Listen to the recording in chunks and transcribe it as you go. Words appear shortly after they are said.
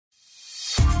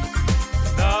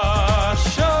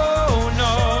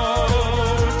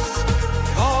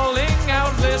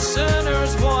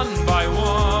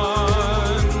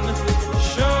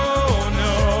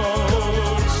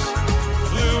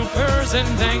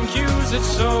morning cues, it's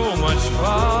so much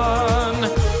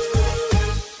fun.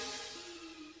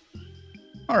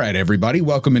 All right, everybody,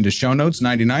 welcome into Show Notes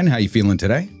 99. How you feeling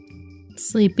today?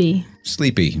 Sleepy.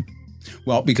 Sleepy.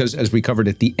 Well, because as we covered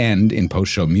at the end in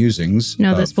post-show musings...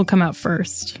 No, this will come out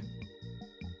first.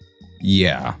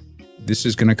 Yeah, this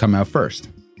is going to come out first.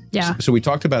 Yeah. So we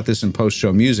talked about this in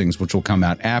post-show musings, which will come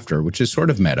out after, which is sort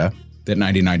of meta, that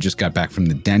 99 just got back from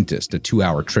the dentist, a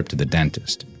 2-hour trip to the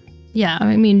dentist. Yeah,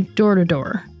 I mean, door to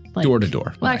door. Door to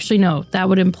door. Well, actually, no, that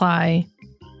would imply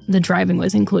the driving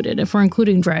was included. If we're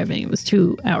including driving, it was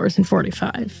 2 hours and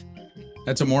 45.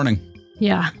 That's a morning.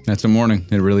 Yeah. That's a morning.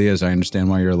 It really is. I understand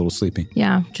why you're a little sleepy.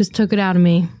 Yeah, just took it out of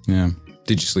me. Yeah.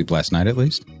 Did you sleep last night at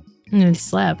least? I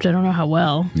slept. I don't know how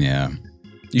well. Yeah.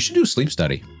 You should do a sleep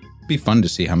study. It'd be fun to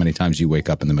see how many times you wake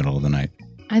up in the middle of the night.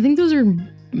 I think those are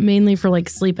mainly for like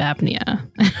sleep apnea.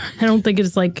 I don't think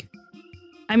it's like,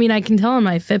 I mean, I can tell on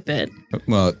my Fitbit.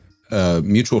 Well, a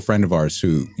mutual friend of ours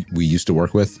who we used to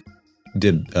work with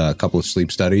did a couple of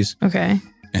sleep studies. Okay.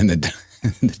 And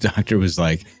the doctor was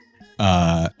like,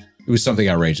 it was something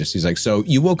outrageous. He's like, so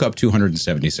you woke up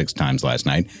 276 times last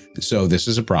night. So this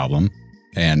is a problem.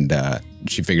 And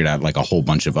she figured out like a whole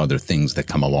bunch of other things that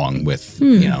come along with,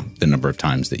 you know, the number of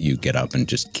times that you get up and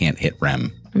just can't hit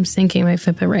REM. I'm syncing my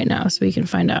Fitbit right now so we can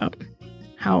find out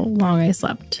how long I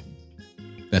slept.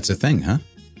 That's a thing, huh?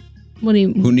 What do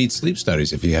you... Who needs sleep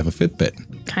studies if you have a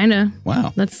Fitbit? Kind of.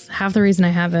 Wow. That's half the reason I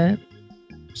have it.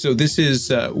 So this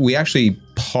is, we actually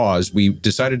paused. We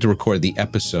decided to record the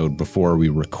episode before we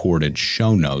recorded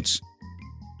show notes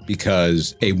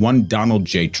because one Donald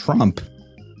J. Trump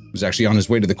was actually on his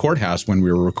way to the courthouse when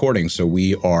we were recording. So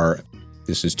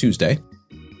this is Tuesday,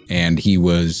 and he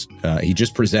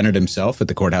just presented himself at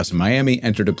the courthouse in Miami,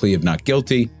 entered a plea of not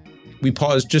guilty. We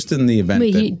paused just in the event.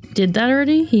 Wait, he did that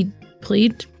already? He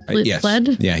pled? Yes.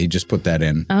 Pled? Yeah, he just put that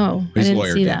in. Oh, his I didn't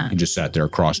lawyer see did. that. He just sat there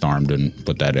crossed-armed and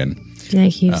put that in. Do you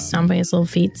think he was stomping his little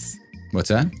feet? What's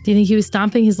that? Do you think he was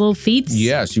stomping his little feet?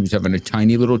 Yes, he was having a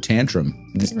tiny little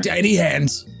tantrum. These tiny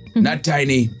hands. Not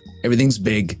tiny. Everything's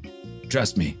big.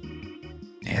 Trust me.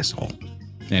 Asshole.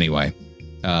 Anyway,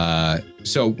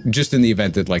 so just in the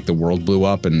event that like the world blew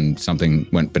up and something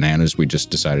went bananas, we just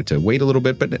decided to wait a little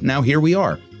bit. But now here we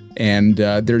are. And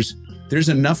there's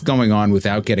enough going on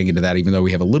without getting into that, even though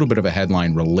we have a little bit of a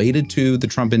headline related to the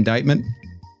Trump indictment.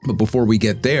 But before we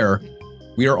get there,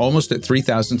 we are almost at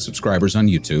 3,000 subscribers on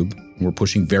YouTube. We're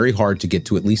pushing very hard to get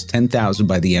to at least 10,000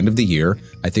 by the end of the year.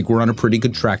 I think we're on a pretty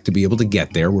good track to be able to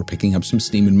get there. We're picking up some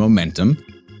steam and momentum.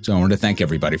 So I want to thank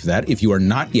everybody for that. If you are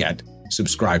not yet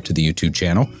subscribed to the YouTube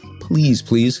channel, please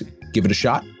give it a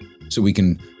shot so we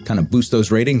can kind of boost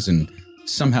those ratings and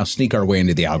somehow sneak our way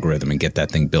into the algorithm and get that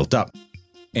thing built up.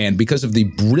 And because of the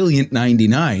brilliant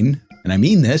 99, and I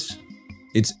mean this,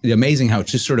 it's amazing how it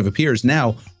just sort of appears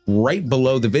now right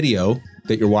below the video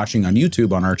that you're watching on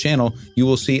YouTube on our channel. You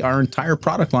will see our entire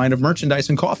product line of merchandise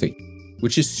and coffee,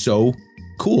 which is so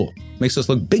cool. Makes us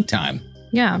look big time.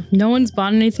 Yeah, no one's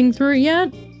bought anything through it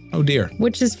yet. Oh dear.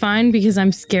 Which is fine because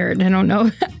I'm scared. I don't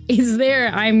know. It's there.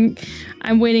 I'm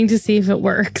waiting to see if it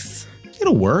works.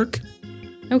 It'll work.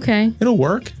 Okay. It'll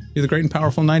work. You're the great and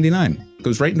powerful 99.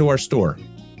 Goes right into our store.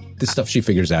 The stuff she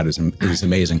figures out is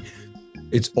amazing.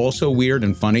 It's also weird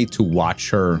and funny to watch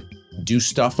her do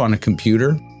stuff on a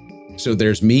computer. So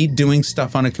there's me doing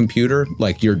stuff on a computer,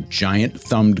 like your giant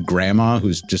thumbed grandma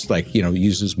who's just like,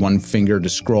 uses one finger to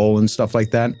scroll and stuff like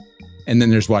that. And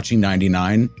then there's watching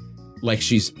 99, like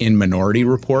she's in Minority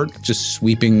Report, just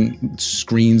sweeping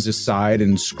screens aside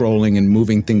and scrolling and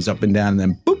moving things up and down. And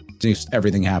then boop, just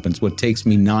everything happens. What takes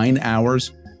me 9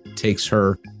 hours takes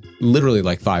her literally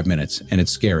like 5 minutes, and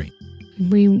it's scary.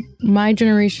 My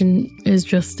generation is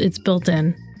just, it's built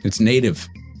in. It's native.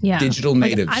 Yeah. Digital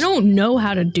natives. I don't know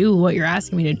how to do what you're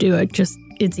asking me to do.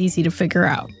 It's easy to figure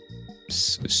out.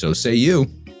 So say you.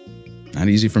 Not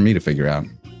easy for me to figure out,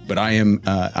 but I am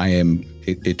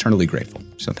eternally grateful.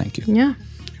 So thank you. Yeah.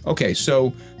 Okay,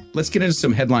 so let's get into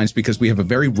some headlines because we have a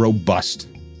very robust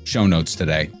show notes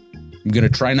today. I'm going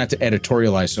to try not to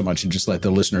editorialize so much and just let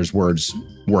the listeners' words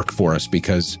work for us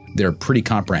because they're pretty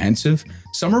comprehensive.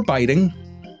 Some are biting,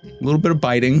 a little bit of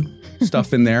biting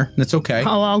stuff in there. That's okay.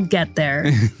 Oh, I'll get there.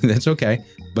 That's okay.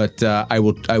 But I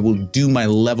will do my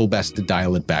level best to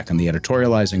dial it back on the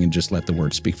editorializing and just let the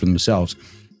words speak for themselves.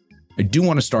 I do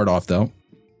want to start off, though,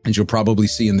 as you'll probably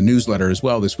see in the newsletter as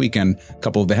well this weekend, a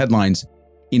couple of the headlines.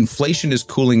 Inflation is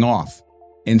cooling off.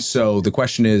 And so the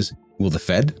question is, will the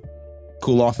Fed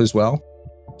cool off as well?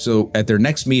 So at their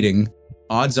next meeting,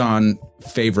 odds-on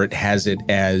favorite has it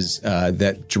as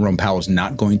that Jerome Powell is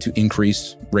not going to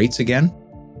increase rates again.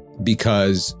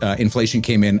 because inflation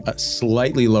came in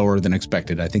slightly lower than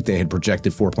expected. I think they had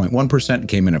projected 4.1%,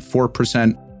 came in at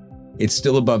 4%. It's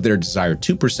still above their desired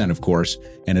 2%, of course.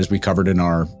 And as we covered in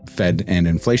our Fed and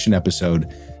inflation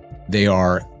episode, they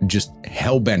are just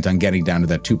hell-bent on getting down to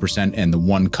that 2%. And the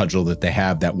one cudgel that they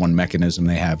have, that one mechanism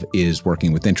they have, is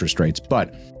working with interest rates.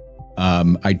 But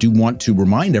I do want to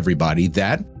remind everybody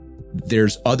that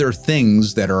there's other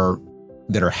things that are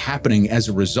happening as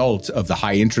a result of the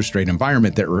high interest rate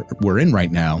environment that we're in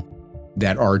right now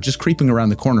that are just creeping around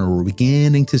the corner. We're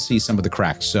beginning to see some of the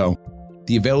cracks. So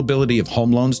the availability of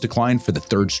home loans declined for the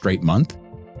third straight month.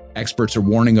 Experts are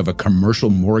warning of a commercial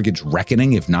mortgage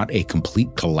reckoning, if not a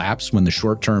complete collapse, when the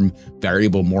short-term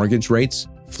variable mortgage rates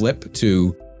flip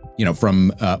to,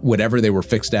 from whatever they were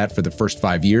fixed at for the first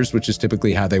 5 years, which is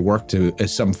typically how they work, to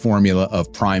some formula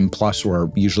of prime plus,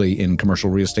 or usually in commercial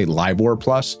real estate, LIBOR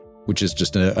plus, which is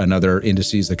just another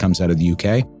indices that comes out of the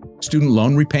UK. Student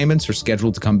loan repayments are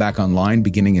scheduled to come back online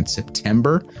beginning in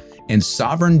September. And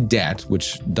sovereign debt,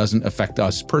 which doesn't affect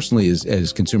us personally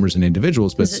as consumers and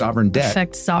individuals, but sovereign debt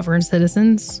affects sovereign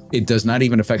citizens. It does not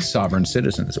even affect sovereign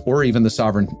citizens or even the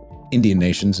sovereign Indian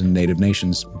nations and native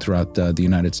nations throughout the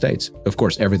United States. Of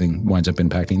course, everything winds up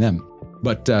impacting them.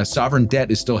 But sovereign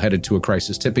debt is still headed to a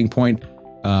crisis tipping point.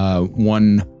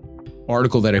 One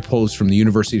article that I pulled from the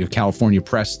University of California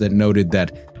Press that noted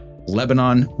that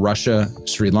Lebanon, Russia,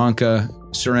 Sri Lanka,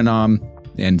 Suriname,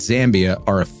 and Zambia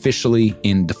are officially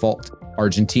in default.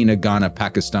 Argentina, Ghana,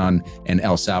 Pakistan, and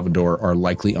El Salvador are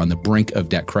likely on the brink of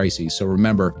debt crises. So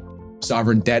remember,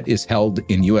 sovereign debt is held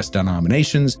in U.S.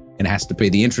 denominations and has to pay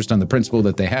the interest on the principal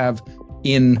that they have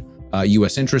in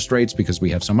U.S. interest rates because we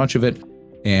have so much of it.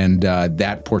 And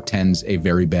that portends a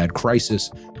very bad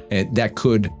crisis that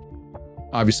could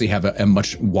obviously have a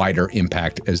much wider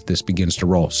impact as this begins to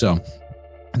roll. So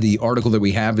the article that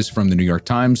we have is from the New York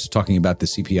Times talking about the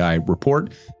CPI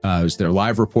report. It was their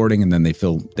live reporting, and then they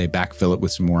backfill it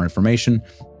with some more information.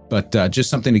 But just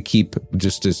something to keep,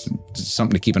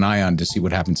 something to keep an eye on to see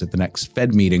what happens at the next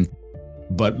Fed meeting.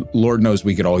 But Lord knows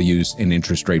we could all use an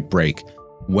interest rate break.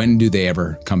 When do they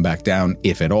ever come back down,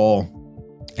 if at all?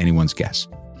 Anyone's guess.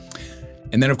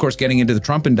 And then, of course, getting into the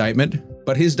Trump indictment,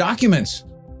 but his documents.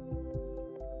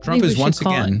 Trump is once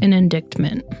again an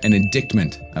indictment. An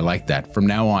indictment. I like that. From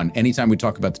now on, anytime we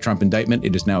talk about the Trump indictment,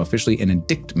 it is now officially an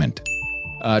indictment.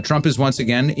 Trump is once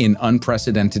again in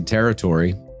unprecedented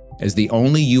territory as the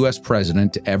only U.S.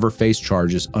 president to ever face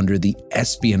charges under the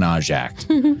Espionage Act.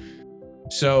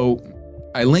 So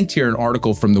I linked here an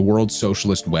article from the World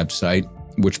Socialist website,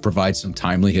 which provides some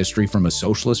timely history from a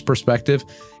socialist perspective.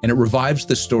 And it revives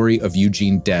the story of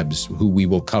Eugene Debs, who we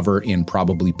will cover in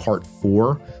probably part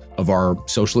 4 of our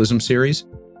socialism series.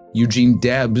 Eugene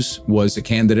Debs was a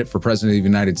candidate for president of the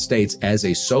United States as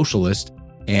a socialist.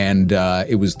 And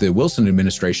it was the Wilson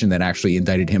administration that actually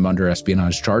indicted him under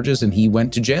espionage charges. And he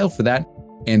went to jail for that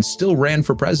and still ran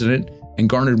for president and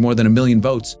garnered more than 1 million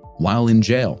votes while in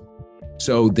jail.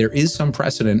 So there is some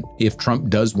precedent if Trump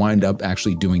does wind up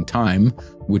actually doing time,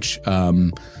 which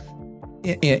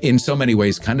in so many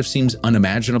ways kind of seems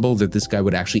unimaginable that this guy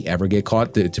would actually ever get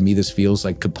caught. To me, this feels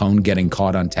like Capone getting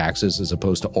caught on taxes as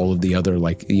opposed to all of the other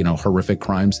horrific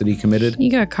crimes that he committed. He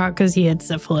got caught because he had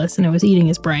syphilis and it was eating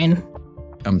his brain.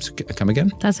 Come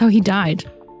again? That's how he died.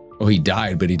 Oh, he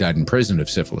died, but he died in prison of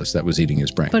syphilis that was eating his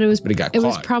brain. But he got caught.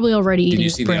 Was probably already eating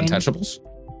his brain. Did you see The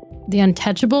Untouchables? The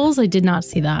Untouchables? I did not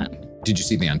see that. Did you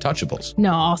see The Untouchables?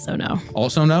 No, also no.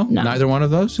 Also no? No. Neither one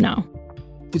of those? No.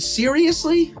 But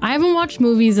seriously? I haven't watched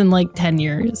movies in like 10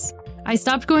 years. I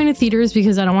stopped going to theaters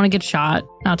because I don't want to get shot,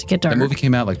 not to get dark. That movie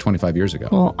came out like 25 years ago.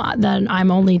 Well, then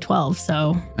I'm only 12,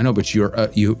 so. I know, but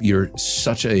you're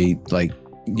such a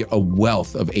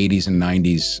wealth of 80s and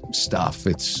 90s stuff.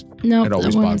 It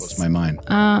always boggles my mind.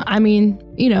 I mean,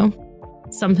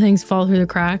 some things fall through the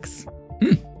cracks.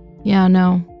 Yeah,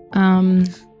 no.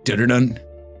 Dun-dun-dun,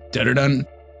 dun-dun-dun,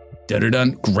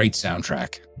 dun-dun-dun. Great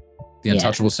soundtrack. The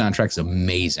Untouchable soundtrack's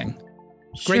amazing.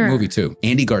 Great movie too.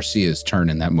 Andy Garcia's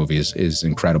turn in that movie is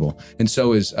incredible, and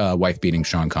so is wife-beating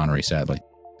Sean Connery. Sadly,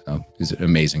 so is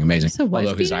amazing.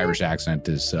 Although his Irish accent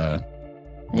is. I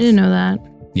didn't know that.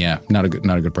 Yeah, not a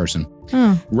good person.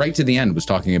 Huh. Right to the end was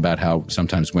talking about how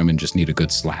sometimes women just need a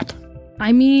good slap.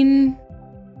 I mean,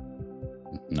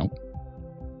 nope.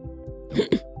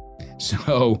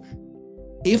 So,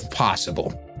 if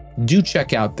possible, do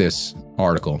check out this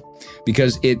article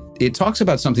because it talks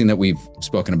about something that we've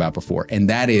spoken about before, and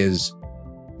that is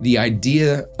the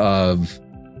idea of,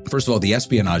 first of all, the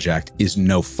Espionage Act is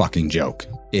no fucking joke.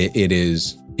 It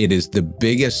is the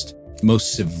biggest,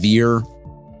 most severe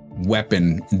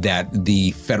weapon that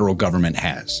the federal government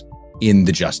has in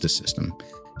the justice system.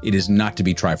 It is not to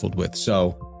be trifled with.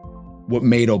 So what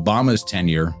made Obama's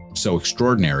tenure so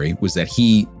extraordinary was that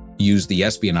he used the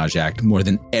Espionage Act more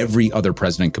than every other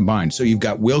president combined. So you've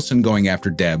got Wilson going after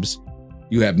Debs.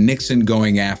 You have Nixon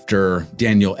going after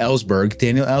Daniel Ellsberg.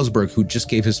 Daniel Ellsberg, who just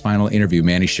gave his final interview.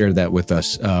 Manny shared that with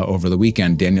us over the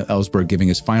weekend. Daniel Ellsberg giving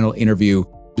his final interview,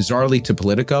 bizarrely, to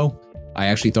Politico. I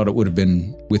actually thought it would have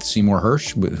been with Seymour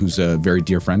Hersh, who's a very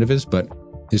dear friend of his. But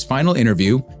his final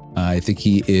interview, I think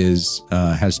he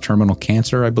has terminal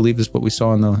cancer, I believe is what we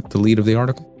saw in the lead of the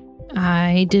article.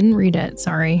 I didn't read it.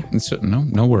 Sorry. So,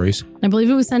 no worries. I believe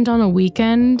it was sent on a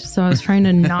weekend, so I was trying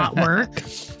to not work.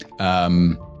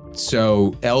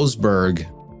 So Ellsberg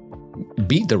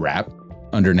beat the rap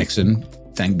under Nixon,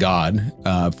 thank God,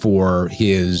 for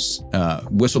his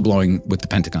whistleblowing with the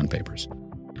Pentagon Papers.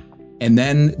 And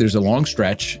then there's a long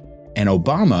stretch, and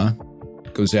Obama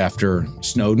goes after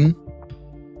Snowden,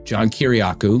 John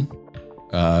Kiriakou,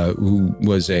 who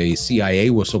was a CIA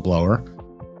whistleblower.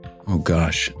 Oh,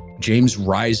 gosh. James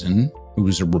Risen, who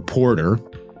was a reporter.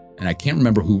 And I can't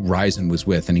remember who Risen was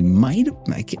with. And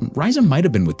Risen might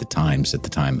have been with the Times at the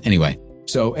time. Anyway,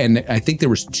 and I think there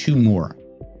was two more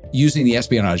using the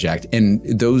Espionage Act, and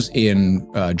those in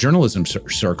journalism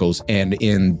circles and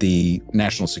in the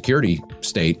national security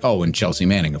state. Oh, and Chelsea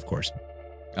Manning, of course.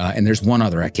 And there's one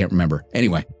other, I can't remember.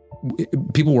 Anyway,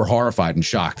 people were horrified and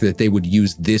shocked that they would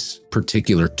use this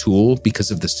particular tool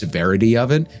because of the severity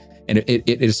of it. And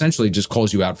it essentially just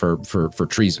calls you out for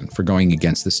treason, for going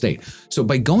against the state. So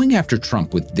by going after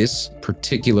Trump with this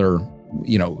particular,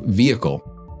 vehicle,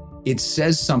 it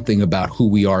says something about who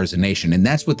we are as a nation. And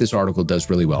that's what this article does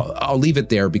really well. I'll leave it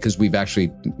there because we've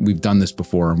done this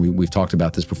before and we've talked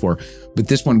about this before. But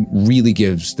this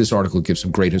article gives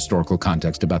some great historical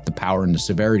context about the power and the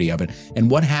severity of it.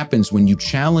 And what happens when you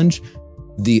challenge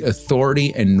the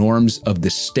authority and norms of the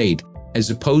state, as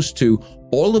opposed to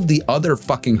all of the other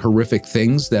fucking horrific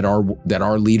things that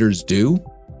our leaders do,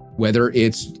 whether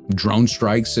it's drone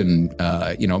strikes and,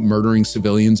 murdering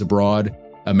civilians abroad,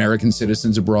 American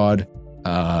citizens abroad,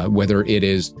 whether it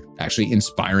is actually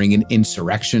inspiring an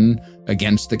insurrection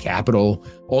against the Capitol,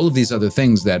 all of these other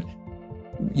things that,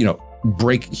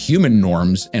 break human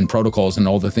norms and protocols and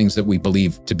all the things that we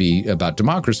believe to be about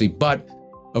democracy. But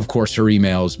of course, her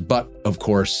emails, but of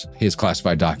course, his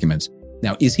classified documents.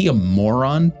 Now, is he a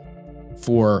moron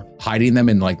for hiding them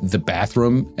in the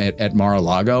bathroom at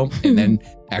Mar-a-Lago and then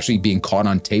actually being caught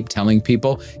on tape telling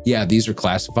people, yeah, these are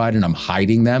classified and I'm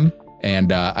hiding them?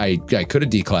 And I could have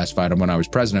declassified them when I was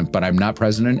president, but I'm not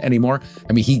president anymore.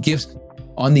 I mean, he gives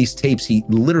on these tapes, he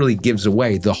literally gives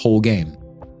away the whole game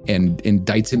and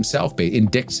indicts himself,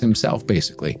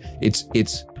 basically.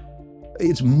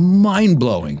 It's mind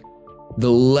blowing the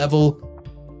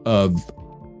level of,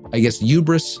 I guess,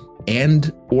 hubris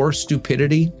and or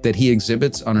stupidity that he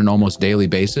exhibits on an almost daily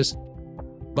basis.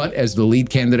 But as the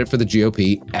lead candidate for the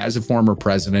GOP, as a former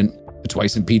president, a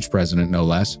twice impeached president, no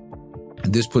less,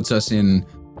 this puts us in,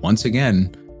 once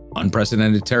again,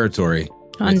 unprecedented territory.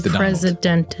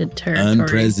 Unprecedented territory.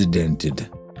 Unprecedented.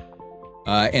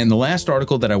 And the last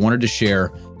article that I wanted to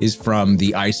share is from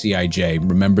the ICIJ.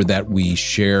 Remember that we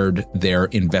shared their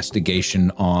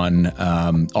investigation on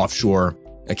offshore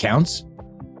accounts?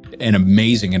 An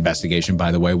amazing investigation,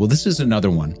 by the way. Well, this is another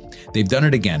one. They've done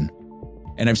it again.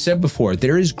 And I've said before,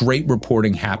 there is great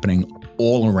reporting happening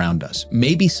all around us.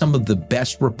 Maybe some of the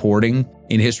best reporting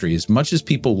in history, as much as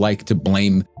people like to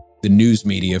blame the news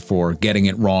media for getting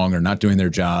it wrong or not doing their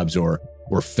jobs or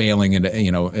failing in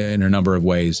a number of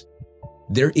ways.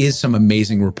 There is some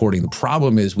amazing reporting. The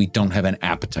problem is we don't have an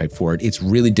appetite for it. It's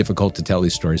really difficult to tell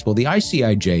these stories. Well, the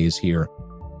ICIJ is here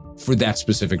for that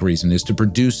specific reason, is to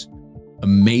produce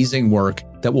amazing work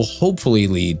that will hopefully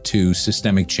lead to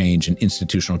systemic change and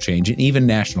institutional change and even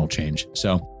national change.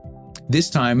 So this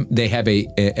time they have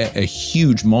a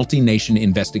huge multi-nation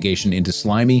investigation into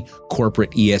slimy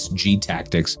corporate ESG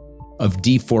tactics of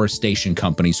deforestation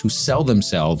companies who sell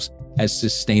themselves as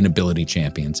sustainability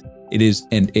champions. It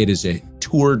is a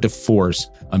tour de force.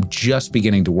 I'm just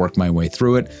beginning to work my way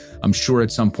through it. I'm sure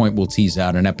at some point we'll tease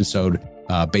out an episode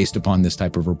based upon this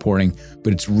type of reporting,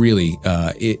 but it's really,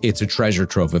 it's a treasure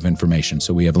trove of information.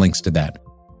 So we have links to that.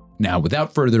 Now,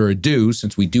 without further ado,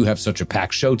 since we do have such a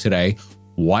packed show today,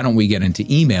 why don't we get into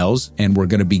emails? And we're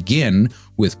going to begin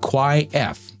with Kwai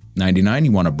F99.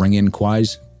 You want to bring in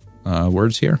Kwai's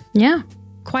words here? Yeah.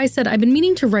 Kwai said, I've been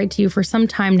meaning to write to you for some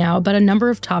time now about a number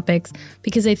of topics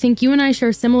because I think you and I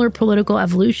share similar political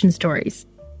evolution stories.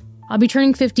 I'll be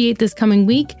turning 58 this coming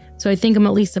week, so I think I'm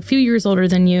at least a few years older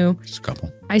than you. Just a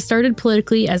couple. I started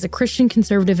politically as a Christian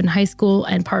conservative in high school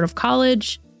and part of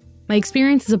college. My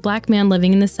experience as a Black man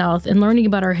living in the South and learning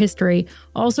about our history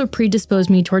also predisposed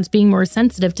me towards being more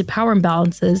sensitive to power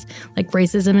imbalances like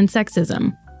racism and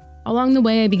sexism. Along the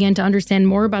way, I began to understand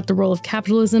more about the role of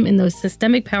capitalism in those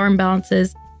systemic power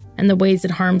imbalances and the ways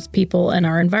it harms people and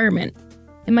our environment.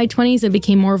 In my 20s, I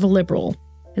became more of a liberal.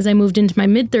 As I moved into my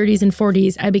mid-30s and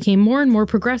 40s, I became more and more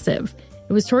progressive.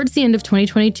 It was towards the end of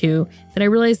 2022 that I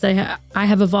realized that I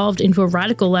have evolved into a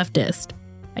radical leftist.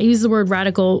 I use the word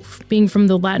radical being from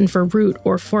the Latin for root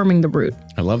or forming the root.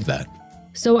 I love that.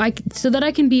 So that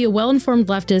I can be a well-informed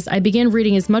leftist, I began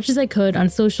reading as much as I could on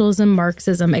socialism,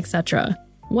 Marxism, etc.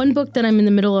 One book that I'm in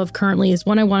the middle of currently is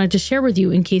one I wanted to share with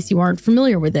you in case you aren't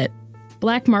familiar with it.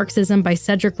 Black Marxism by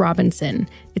Cedric Robinson.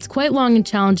 It's quite long and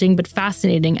challenging, but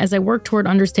fascinating as I work toward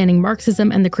understanding Marxism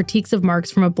and the critiques of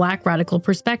Marx from a Black radical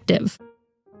perspective.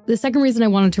 The second reason I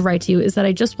wanted to write to you is that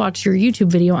I just watched your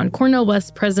YouTube video on Cornel West's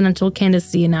presidential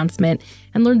candidacy announcement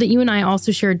and learned that you and I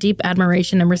also share deep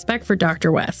admiration and respect for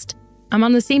Dr. West. I'm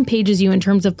on the same page as you in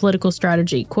terms of political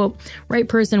strategy, quote, right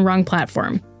person, wrong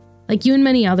platform. Like you and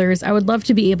many others, I would love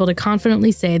to be able to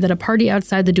confidently say that a party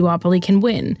outside the duopoly can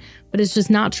win, but it's just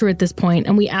not true at this point,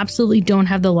 and we absolutely don't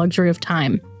have the luxury of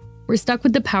time. We're stuck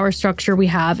with the power structure we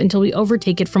have until we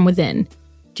overtake it from within.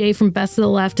 Jay from Best of the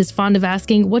Left is fond of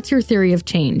asking, what's your theory of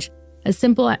change? A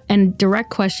simple and direct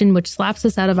question which slaps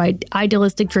us out of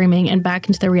idealistic dreaming and back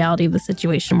into the reality of the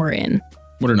situation we're in.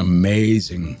 What an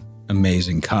amazing,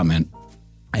 amazing comment.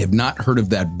 I have not heard of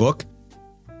that book.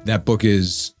 That book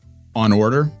is on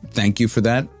order. Thank you for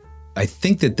that. I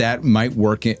think that might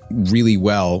work it really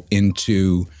well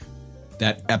into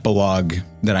that epilogue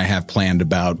that I have planned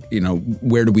about,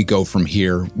 where do we go from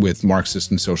here with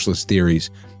Marxist and socialist theories?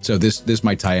 So this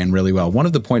might tie in really well. One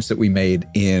of the points that we made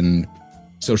in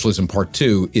Socialism Part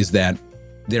 2 is that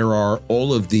there are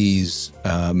all of these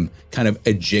kind of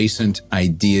adjacent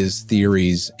ideas,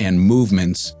 theories, and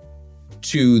movements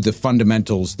to the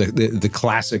fundamentals, the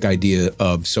classic idea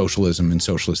of socialism and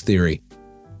socialist theory.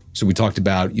 So we talked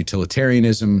about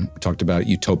utilitarianism, we talked about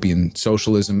utopian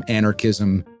socialism,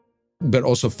 anarchism, but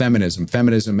also feminism.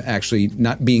 Feminism actually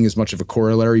not being as much of a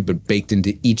corollary, but baked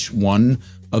into each one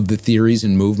of the theories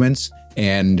and movements.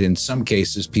 And in some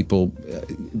cases, people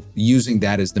using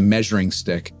that as the measuring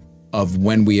stick of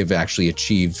when we have actually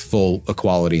achieved full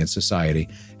equality in society,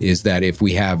 is that if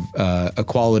we have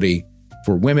equality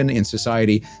for women in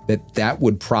society, that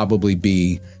would probably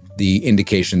be the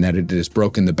indication that it has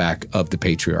broken the back of the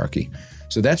patriarchy.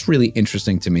 So that's really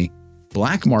interesting to me.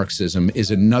 Black Marxism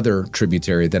is another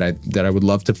tributary that I would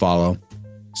love to follow.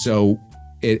 So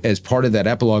as part of that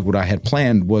epilogue, what I had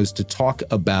planned was to talk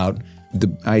about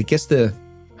I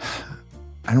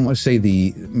don't want to say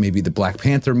maybe the Black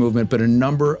Panther movement, but a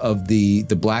number of the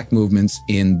Black movements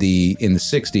in the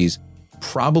 60s,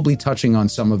 probably touching on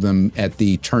some of them at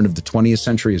the turn of the 20th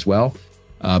century as well.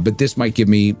 But this might give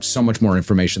me so much more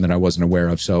information that I wasn't aware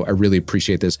of. So I really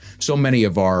appreciate this. So many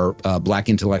of our Black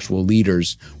intellectual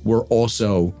leaders were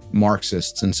also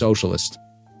Marxists and socialists,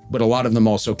 but a lot of them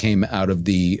also came out of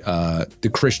the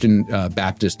Christian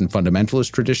Baptist and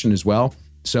fundamentalist tradition as well.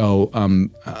 So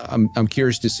I'm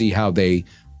curious to see how they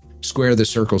square the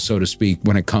circle, so to speak,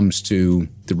 when it comes to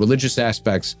the religious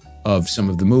aspects of some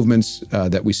of the movements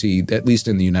that we see, at least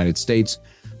in the United States.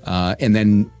 And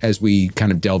then as we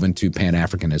kind of delve into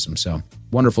Pan-Africanism. So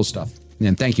wonderful stuff.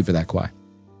 And thank you for that, Kwai.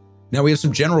 Now we have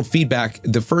some general feedback.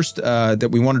 The first that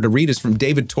we wanted to read is from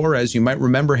David Torres. You might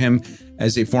remember him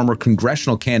as a former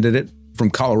congressional candidate from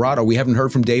Colorado. We haven't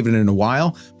heard from David in a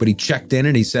while, but he checked in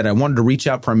and he said, I wanted to reach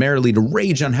out primarily to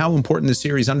rage on how important the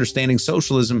series Understanding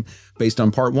Socialism, based on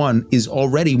part 1, is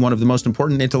already one of the most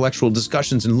important intellectual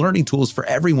discussions and learning tools for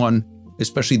everyone,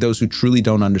 especially those who truly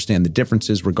don't understand the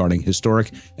differences regarding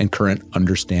historic and current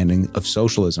understanding of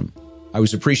socialism. I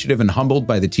was appreciative and humbled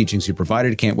by the teachings you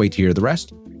provided. Can't wait to hear the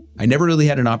rest. I never really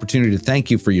had an opportunity to thank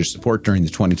you for your support during the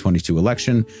 2022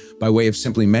 election. By way of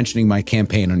simply mentioning my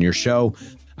campaign on your show,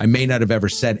 I may not have ever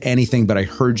said anything, but I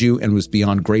heard you and was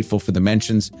beyond grateful for the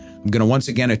mentions. I'm going to once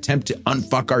again attempt to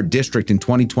unfuck our district in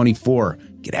 2024.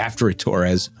 Get after it,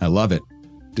 Torres. I love it.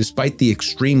 Despite the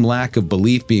extreme lack of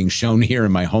belief being shown here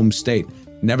in my home state,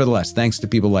 nevertheless, thanks to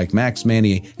people like Max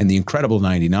Manny and the incredible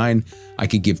 99, I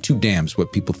could give two damns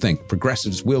what people think.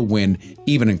 Progressives will win,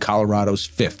 even in Colorado's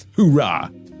 5th.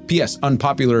 Hoorah! P.S.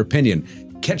 Unpopular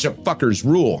opinion. Ketchup fuckers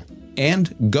rule.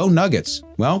 And go Nuggets.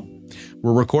 Well,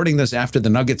 we're recording this after the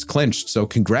Nuggets clinched, so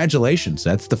congratulations.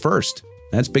 That's the first.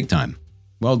 That's big time.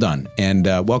 Well done. And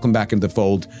welcome back into the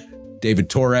fold. David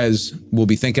Torres, we'll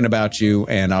be thinking about you.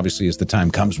 And obviously, as the time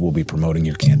comes, we'll be promoting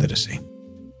your candidacy.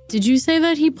 Did you say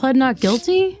that he pled not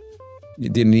guilty?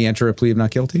 Didn't he enter a plea of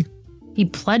not guilty? He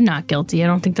pled not guilty. I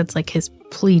don't think that's like his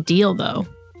plea deal, though.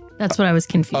 That's what I was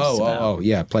confused about.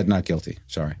 Yeah, pled not guilty.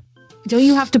 Sorry. Don't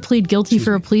you have to plead guilty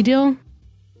for a plea deal?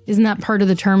 Isn't that part of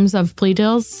the terms of plea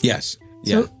deals? Yes.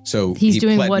 Yeah. So he's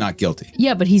doing pled what, not guilty.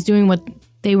 Yeah, but he's doing what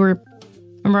they were.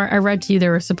 Remember, I read to you they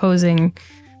were supposing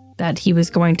that he was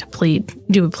going to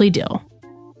do a plea deal.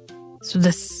 So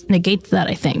this negates that,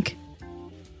 I think.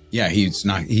 Yeah,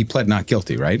 he pled not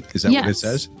guilty, right? Is that what it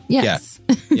says? Yes.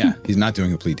 Yeah, he's not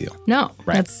doing a plea deal. No,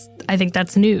 right. I think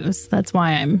that's news. That's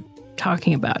why I'm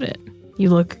talking about it. You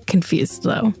look confused,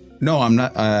 though. No, I'm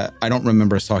not. I don't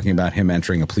remember us talking about him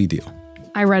entering a plea deal.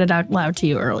 I read it out loud to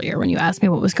you earlier when you asked me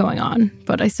what was going on,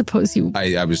 but I suppose you...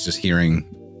 I was just hearing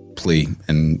plea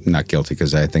and not guilty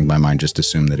because I think my mind just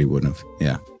assumed that he wouldn't have.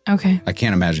 Yeah. Okay. I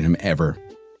can't imagine him ever.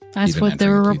 That's what they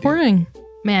were reporting.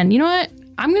 Man, you know what?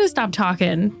 I'm going to stop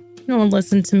talking. No one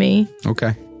listened to me.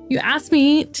 Okay. You asked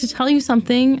me to tell you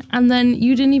something, and then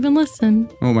you didn't even listen.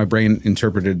 Oh, my brain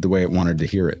interpreted the way it wanted to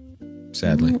hear it,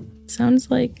 sadly. Sounds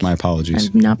like... My apologies.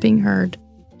 I'm not being heard.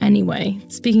 Anyway,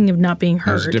 speaking of not being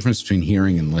heard... There's a difference between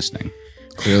hearing and listening.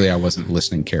 Clearly, I wasn't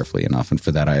listening carefully enough, and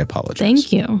for that, I apologize.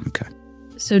 Thank you. Okay.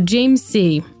 So, James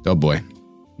C. Oh, boy.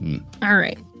 All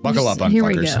right. Buckle up, Here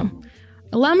unfuckers. we go.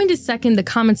 Allow me to second the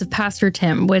comments of Pastor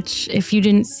Tim, which, if you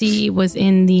didn't see, was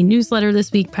in the newsletter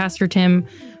this week. Pastor Tim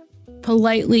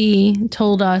politely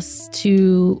told us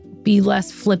to be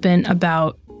less flippant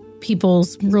about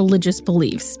people's religious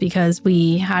beliefs because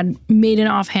we had made an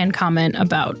offhand comment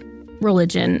about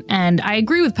religion. And I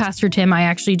agree with Pastor Tim. I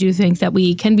actually do think that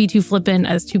we can be too flippant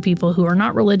as two people who are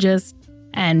not religious.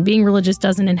 And being religious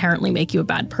doesn't inherently make you a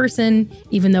bad person,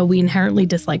 even though we inherently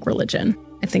dislike religion.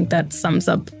 I think that sums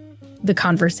up the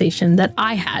conversation that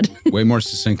I had. Way more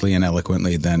succinctly and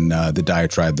eloquently than the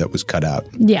diatribe that was cut out.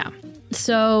 Yeah.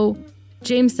 So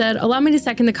James said, allow me to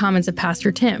second the comments of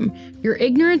Pastor Tim. Your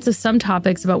ignorance of some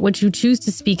topics about which you choose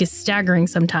to speak is staggering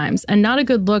sometimes, and not a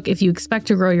good look if you expect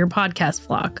to grow your podcast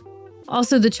flock.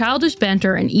 Also, the childish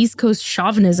banter and East Coast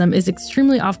chauvinism is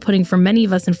extremely off-putting for many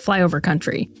of us in flyover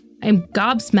country. I'm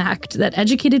gobsmacked that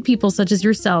educated people such as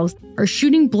yourselves are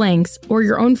shooting blanks or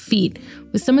your own feet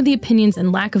with some of the opinions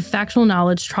and lack of factual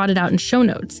knowledge trotted out in show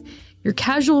notes. Your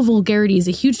casual vulgarity is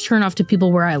a huge turnoff to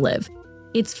people where I live.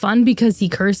 It's fun because he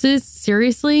curses?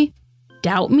 Seriously?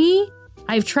 Doubt me?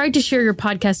 I've tried to share your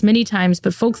podcast many times,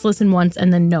 but folks listen once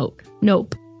and then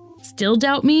nope. Still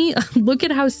doubt me? Look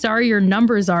at how sorry your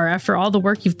numbers are after all the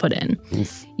work you've put in.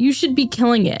 Oof. You should be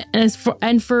killing it.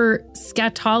 And for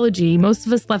scatology, most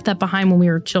of us left that behind when we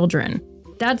were children.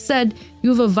 That said,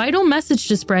 you have a vital message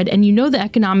to spread and you know the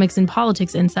economics and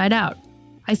politics inside out.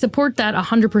 I support that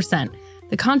 100%.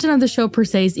 The content of the show per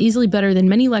se is easily better than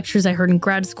many lectures I heard in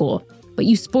grad school, but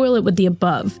you spoil it with the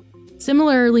above.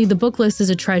 Similarly, the book list is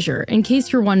a treasure. In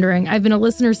case you're wondering, I've been a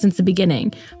listener since the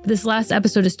beginning, but this last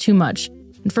episode is too much.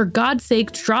 And for God's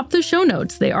sake, drop the show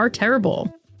notes. They are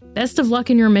terrible. Best of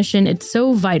luck in your mission. It's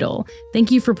so vital.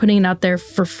 Thank you for putting it out there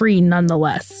for free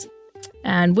nonetheless.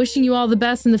 And wishing you all the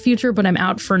best in the future, but I'm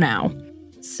out for now.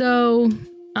 So,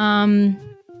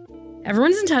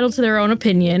 everyone's entitled to their own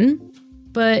opinion,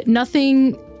 but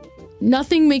nothing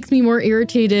makes me more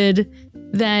irritated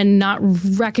than not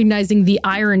recognizing the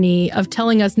irony of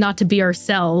telling us not to be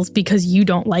ourselves because you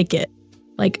don't like it.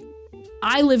 Like,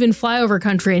 I live in flyover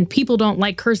country and people don't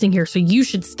like cursing here, so you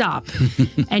should stop.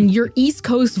 And your East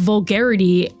Coast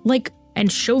vulgarity,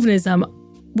 and chauvinism,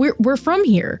 we're from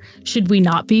here. Should we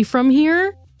not be from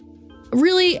here?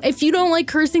 Really, if you don't like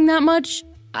cursing that much,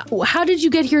 how did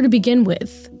you get here to begin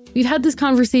with? We've had this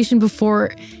conversation before,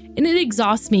 and it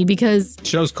exhausts me because... The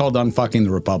show's called Unfucking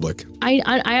the Republic.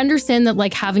 I understand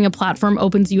that, having a platform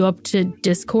opens you up to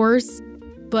discourse,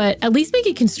 but at least make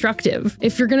it constructive.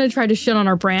 If you're going to try to shit on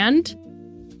our brand...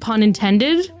 pun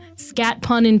intended, scat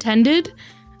pun intended,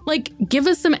 give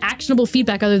us some actionable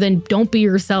feedback other than don't be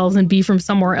yourselves and be from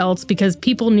somewhere else because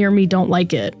people near me don't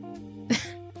like it.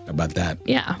 How about that?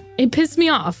 Yeah, it pissed me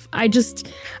off. I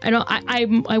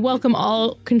welcome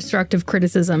all constructive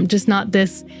criticism, just not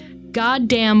this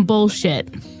goddamn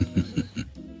bullshit.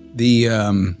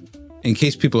 In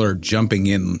case people are jumping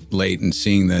in late and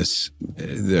seeing this,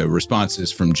 the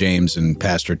responses from James and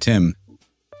Pastor Tim,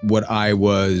 what I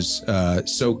was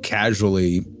so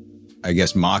casually, I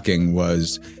guess, mocking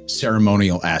was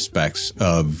ceremonial aspects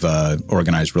of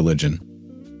organized religion,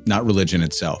 not religion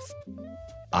itself.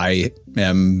 I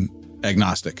am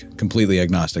agnostic, completely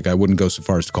agnostic. I wouldn't go so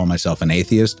far as to call myself an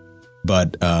atheist,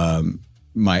 but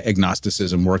my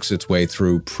agnosticism works its way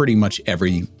through pretty much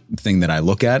everything that I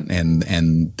look at and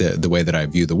the way that I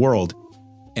view the world.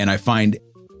 And I find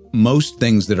most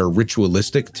things that are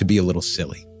ritualistic to be a little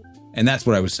silly. And that's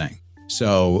what I was saying.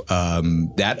 So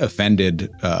that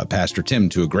offended Pastor Tim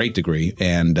to a great degree.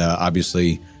 And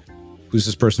obviously, who's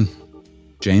this person?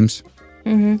 James?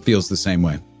 Feels the same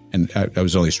way. And I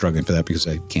was only struggling for that because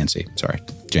I can't see. Sorry,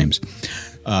 James.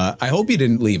 I hope you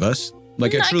didn't leave us.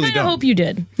 Like, I truly don't. I hope you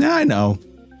did. Yeah, I know.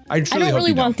 I don't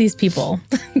really want these people.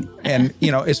 And,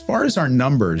 as far as our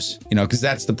numbers, because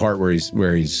that's the part where he's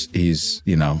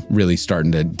really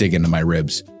starting to dig into my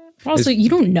ribs. Also, you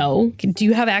don't know. Do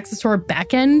you have access to our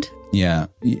back end? Yeah,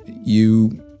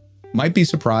 you might be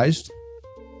surprised.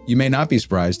 You may not be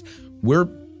surprised. We're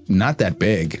not that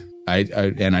big.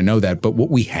 And I know that. But what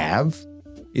we have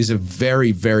is a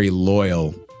very, very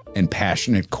loyal and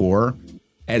passionate core,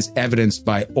 as evidenced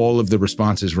by all of the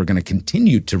responses we're going to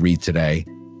continue to read today.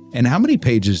 And how many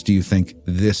pages do you think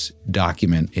this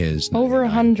document is? Over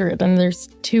 100, and there's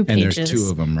 2 pages. And there's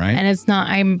 2 of them, right? And it's not,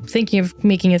 I'm thinking of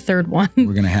making a third one.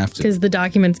 We're going to have to. Because the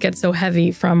documents get so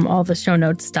heavy from all the show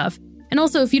notes stuff. And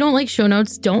also, if you don't like show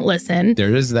notes, don't listen.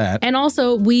 There is that. And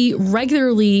also, we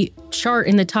regularly chart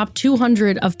in the top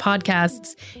 200 of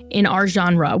podcasts in our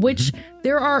genre, which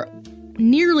there are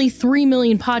nearly 3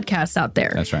 million podcasts out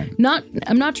there. That's right.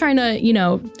 I'm not trying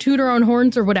to, toot our own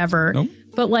horns or whatever. Nope.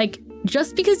 But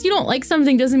just because you don't like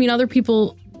something doesn't mean other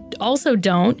people also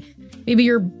don't. Maybe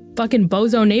your fucking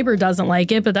bozo neighbor doesn't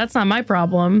like it, but that's not my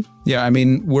problem. Yeah, I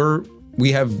mean,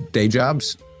 we have day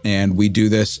jobs and we do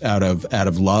this out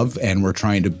of love, and we're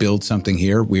trying to build something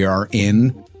here. We are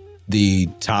in the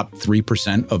top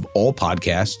 3% of all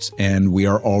podcasts, and we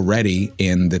are already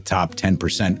in the top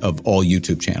 10% of all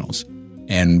YouTube channels.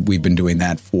 And we've been doing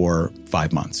that for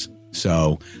 5 months.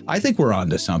 So I think we're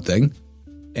onto something.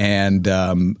 And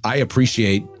I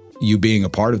appreciate you being a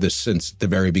part of this since the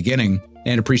very beginning,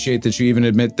 and appreciate that you even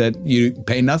admit that you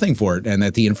pay nothing for it and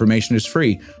that the information is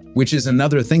free, which is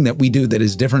another thing that we do that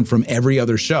is different from every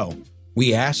other show.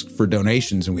 We ask for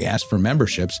donations and we ask for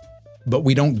memberships, but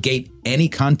we don't gate any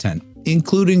content,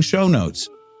 including show notes.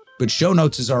 But show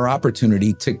notes is our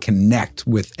opportunity to connect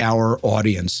with our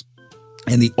audience,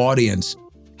 and the audience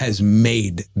has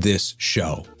made this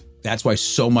show. That's why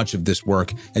so much of this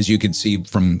work, as you can see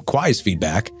from Kwai's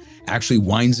feedback, actually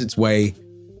winds its way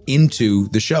into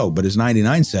the show. But as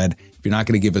 99 said, if you're not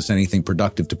going to give us anything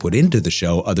productive to put into the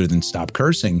show other than stop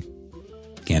cursing,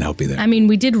 can't help you there. I mean,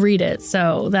 we did read it,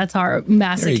 so that's our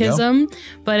masochism.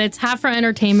 But it's half for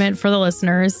entertainment for the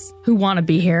listeners who want to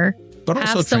be here. But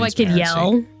also half so I could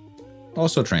yell.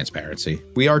 Also transparency.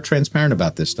 We are transparent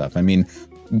about this stuff. I mean,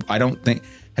 I don't think...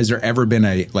 Has there ever been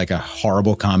a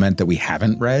horrible comment that we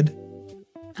haven't read?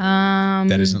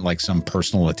 That isn't like some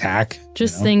personal attack?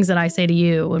 Just things that I say to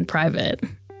you in private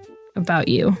about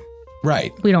you.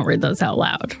 Right. We don't read those out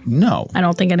loud. No. I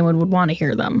don't think anyone would want to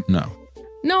hear them. No.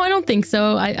 No, I don't think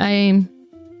so.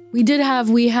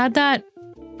 We had that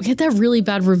really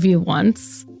bad review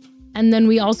once. And then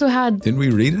we also had... Didn't we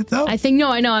read it though? I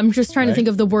know. I'm just trying to think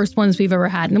of the worst ones we've ever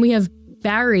had. And then we have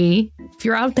Barry. If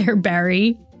you're out there,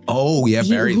 Barry. Oh, yeah.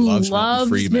 Barry loves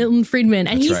Milton Friedman.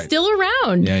 And he's still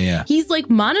around. Yeah, yeah. He's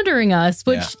monitoring us,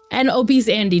 and Obese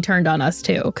Andy turned on us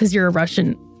too, because you're a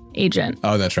Russian agent.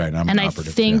 Oh, that's right. I'm an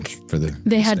operative. And I think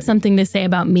they had something to say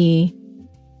about me.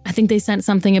 I think they sent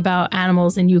something about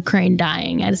animals in Ukraine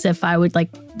dying, as if I would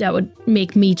that would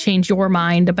make me change your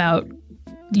mind about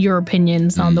your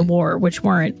opinions on the war, which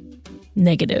weren't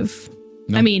negative.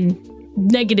 No. I mean,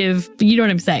 negative, you know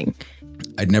what I'm saying?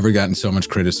 I'd never gotten so much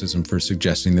criticism for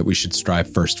suggesting that we should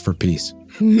strive first for peace.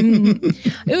 It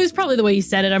was probably the way you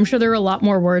said it. I'm sure there were a lot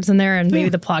more words in there, and maybe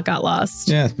the plot got lost.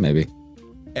 Yeah, maybe.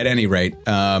 At any rate,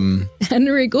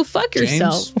 Henry, go fuck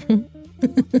yourself.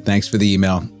 Thanks for the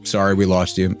email. Sorry we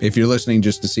lost you. If you're listening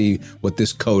just to see what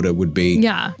this coda would be,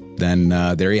 then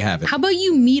there you have it. How about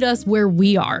you meet us where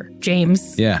we are,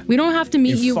 James? Yeah. We don't have to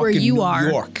meet you where you are.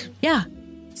 New York. Yeah.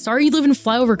 Sorry you live in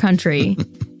flyover country.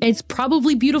 It's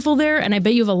probably beautiful there, and I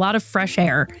bet you have a lot of fresh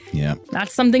air. Yeah.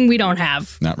 That's something we don't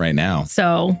have. Not right now.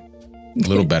 So. A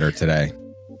little better today.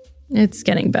 It's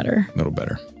getting better. A little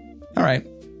better. All right.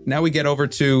 Now we get over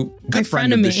to a good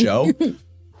friend of the show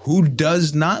who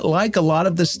does not like a lot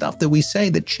of the stuff that we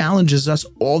say that challenges us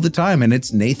all the time, and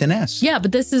it's Nathan S. Yeah,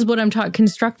 but this is what I'm talking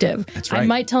constructive. That's right. I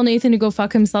might tell Nathan to go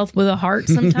fuck himself with a heart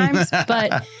sometimes,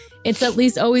 but it's at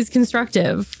least always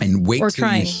constructive. And wait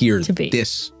till you hear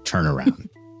this turnaround.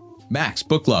 Max,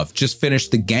 book love, just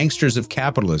finished The Gangsters of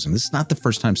Capitalism. This is not the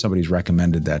first time somebody's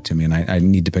recommended that to me, and I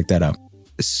need to pick that up.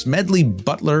 Smedley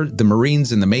Butler, The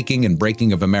Marines in the Making and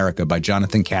Breaking of America by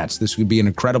Jonathan Katz. This would be an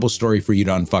incredible story for you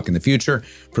to unfuck in the future.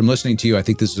 From listening to you, I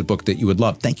think this is a book that you would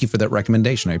love. Thank you for that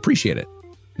recommendation. I appreciate it.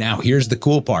 Now, here's the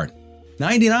cool part.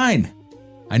 99.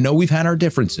 I know we've had our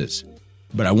differences,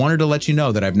 but I wanted to let you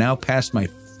know that I've now passed my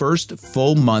first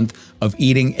full month of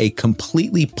eating a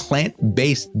completely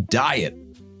plant-based diet.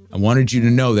 I wanted you to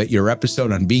know that your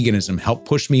episode on veganism helped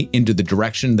push me into the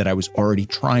direction that I was already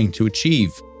trying to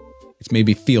achieve. It's made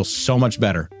me feel so much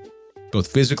better, both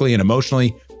physically and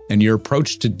emotionally, and your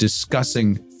approach to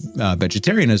discussing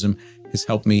vegetarianism has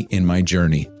helped me in my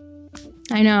journey.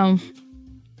 I know.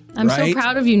 I'm Right? so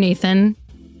proud of you, Nathan.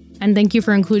 And thank you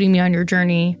for including me on your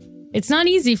journey. It's not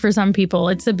easy for some people.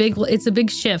 It's a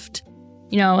big shift.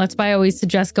 You know, that's why I always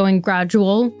suggest going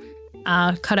gradual,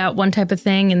 cut out one type of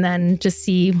thing and then just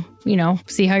see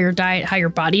how your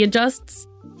body adjusts.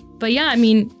 But yeah, I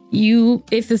mean,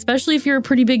 especially if you're a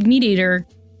pretty big meat eater,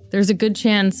 there's a good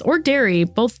chance, or dairy,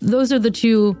 both those are the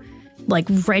two, like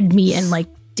red meat and like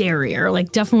dairy are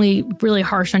like definitely really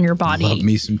harsh on your body. Love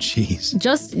me some cheese.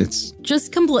 Just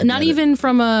complete, not even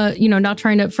from a, not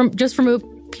trying to, from a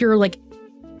pure, like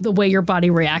the way your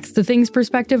body reacts to things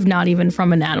perspective, not even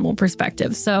from an animal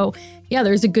perspective. So yeah,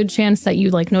 there's a good chance that you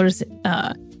like notice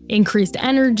increased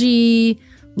energy,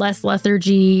 less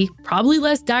lethargy, probably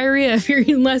less diarrhea if you're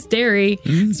eating less dairy.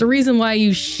 It's the reason why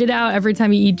you shit out every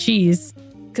time you eat cheese,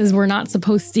 because we're not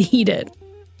supposed to eat it.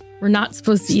 We're not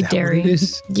supposed to eat dairy. What it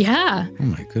is? Yeah. Oh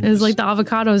my goodness. It's like the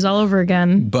avocados all over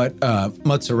again. But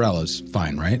mozzarella's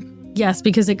fine, right? Yes,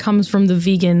 because it comes from the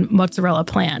vegan mozzarella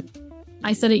plant.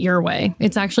 I said it your way.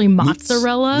 It's actually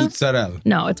mozzarella. Mozzarella.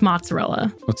 No, it's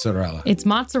mozzarella. Mozzarella. It's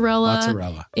mozzarella.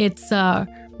 Mozzarella. It's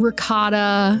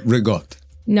ricotta. Ricotta.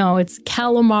 No, it's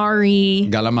calamari.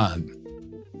 Galamad.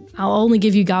 I'll only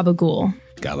give you gabagool.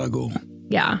 Gabagool.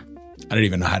 Yeah. I don't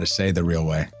even know how to say the real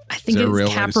way. I think it's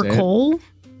capricole.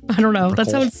 I don't know.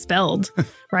 That's how it's spelled,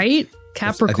 right?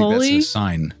 Capricole. I think that's a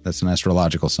sign. That's an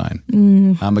astrological sign.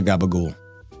 I'm a gabagool.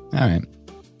 All right.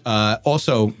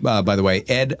 Also, by the way,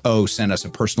 Ed O sent us a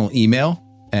personal email.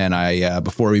 And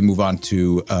before we move on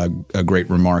to a great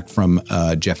remark from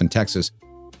Jeff in Texas,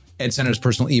 Ed sent us a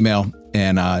personal email.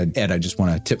 And Ed, I just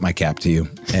want to tip my cap to you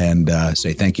and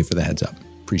say thank you for the heads up.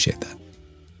 Appreciate that.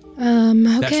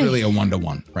 Okay. That's really a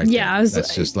one-to-one, right? Yeah, there.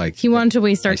 That's just like he wanted to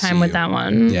waste our time with that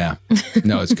one. Yeah,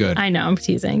 no, it's good. I know, I'm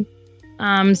teasing.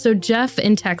 So Jeff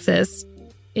in Texas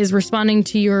is responding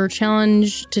to your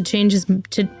challenge to change his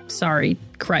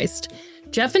Christ.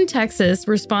 Jeff in Texas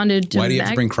responded to. Why do you have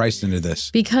to bring Christ into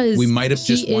this? Because we might have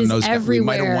just won those. Everywhere. We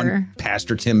might have won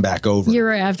Pastor Tim back over. You're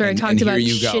right. After I talked about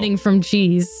shitting from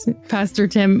cheese, Pastor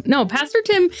Tim. No, Pastor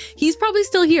Tim. He's probably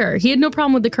still here. He had no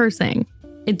problem with the cursing.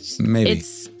 It's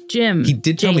Jim. He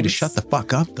did tell me to shut the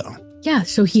fuck up, though. Yeah,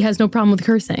 so he has no problem with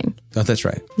cursing. Oh, that's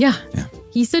right. Yeah.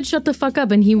 He said shut the fuck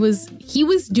up, and he was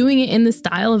doing it in the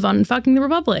style of unfucking the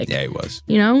Republic. Yeah, he was.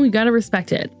 We got to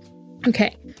respect it.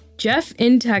 Okay. Jeff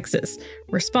in Texas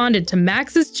responded to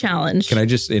Max's challenge. Can I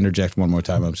just interject one more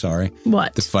time? I'm sorry.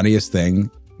 What? The funniest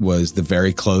thing was the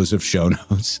very close of show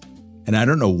notes. And I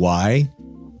don't know why,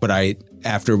 but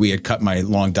after we had cut my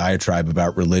long diatribe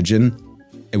about religion,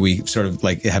 and we sort of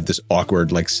like have this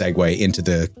awkward like segue into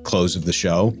the close of the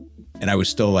show. And I was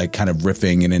still like kind of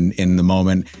riffing and in the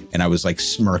moment, and I was like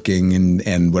smirking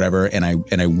and whatever. And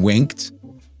I winked.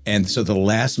 And so the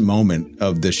last moment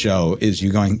of the show is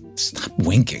you going, stop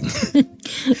winking.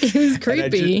 It was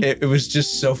creepy. It was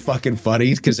just so fucking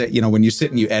funny because, when you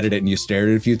sit and you edit it and you stare at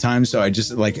it a few times. So I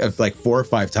just like 4 or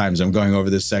 5 times I'm going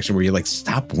over this section where you're like,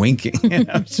 stop winking. And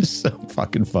it was just so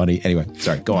fucking funny. Anyway,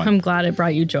 sorry, go on. I'm glad it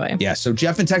brought you joy. Yeah. So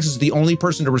Jeff in Texas is the only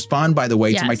person to respond, by the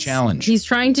way, to my challenge. He's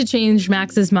trying to change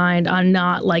Max's mind on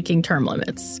not liking term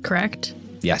limits, correct?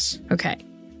 Yes. Okay.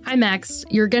 Hi, Max.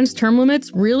 You're against term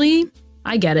limits? Really?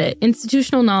 I get it.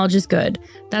 Institutional knowledge is good.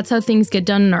 That's how things get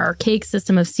done in our archaic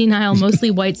system of senile,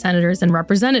 mostly white senators and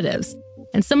representatives.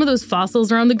 And some of those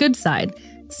fossils are on the good side.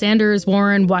 Sanders,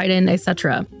 Warren, Wyden,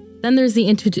 etc. Then there's the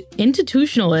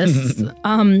institutionalists.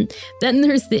 Then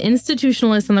there's the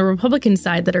institutionalists on the Republican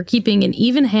side that are keeping an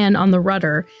even hand on the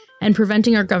rudder and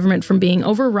preventing our government from being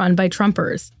overrun by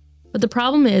Trumpers. But the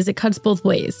problem is it cuts both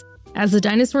ways. As the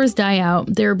dinosaurs die out,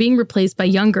 they're being replaced by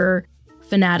younger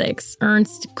fanatics.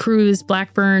 Ernst, Cruz,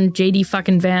 Blackburn, JD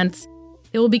fucking Vance.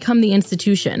 It will become the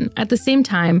institution. At the same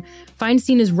time,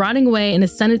 Feinstein is rotting away in a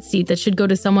Senate seat that should go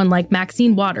to someone like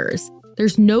Maxine Waters.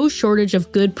 There's no shortage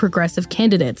of good progressive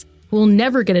candidates who will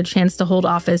never get a chance to hold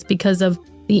office because of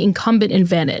the incumbent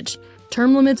advantage.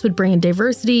 Term limits would bring in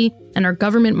diversity, and our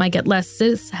government might get less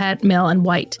cis, het, male, and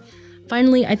white.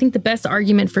 Finally, I think the best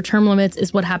argument for term limits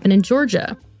is what happened in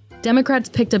Georgia. Democrats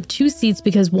picked up 2 seats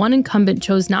because one incumbent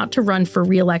chose not to run for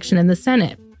re-election in the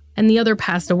Senate, and the other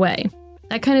passed away.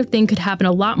 That kind of thing could happen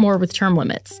a lot more with term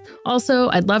limits. Also,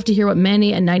 I'd love to hear what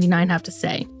Manny and 99 have to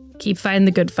say. Keep fighting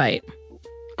the good fight.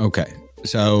 Okay.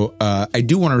 So I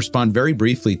do want to respond very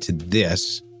briefly to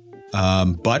this.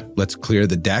 But let's clear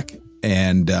the deck.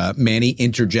 And Manny,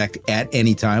 interject at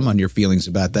any time on your feelings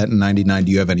about that. And 99,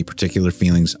 do you have any particular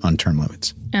feelings on term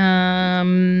limits?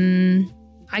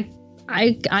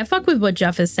 I fuck with what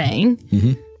Jeff is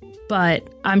saying,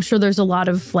 but I'm sure there's a lot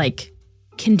of like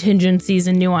contingencies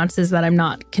and nuances that I'm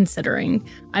not considering.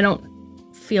 I don't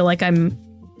feel like I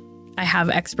have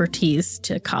expertise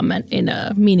to comment in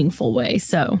a meaningful way.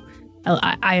 So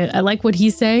I like what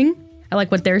he's saying. I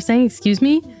like what they're saying, excuse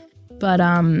me. But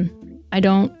I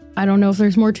don't know if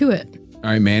there's more to it. All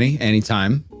right, Manny,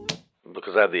 anytime.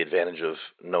 Because I have the advantage of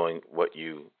knowing what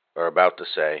you are about to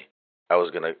say, I was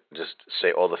going to just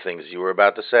say all the things you were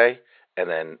about to say and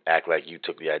then act like you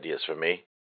took the ideas from me.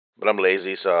 But I'm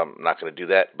lazy, so I'm not going to do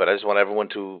that. But I just want everyone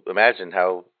to imagine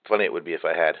how funny it would be if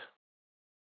I had.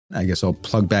 I guess I'll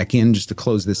plug back in just to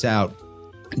close this out.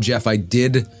 Jeff, I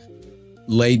did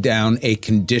lay down a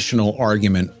conditional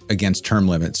argument against term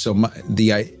limits. So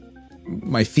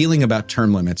my feeling about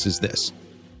term limits is this.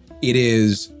 It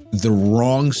is the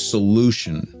wrong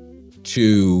solution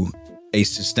to a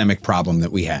systemic problem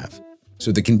that we have.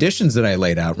 So the conditions that I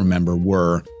laid out, remember,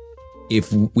 were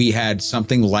if we had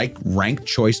something like ranked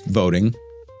choice voting,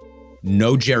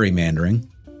 no gerrymandering,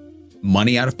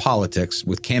 money out of politics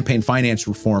with campaign finance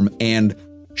reform, and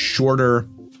shorter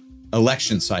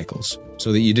election cycles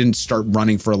so that you didn't start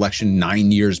running for election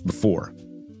 9 years before.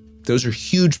 Those are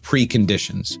huge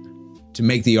preconditions to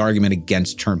make the argument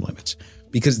against term limits.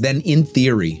 Because then in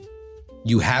theory,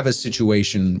 you have a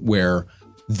situation where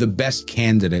the best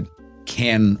candidate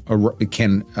can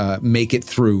make it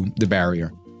through the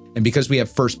barrier. And because we have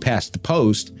first past the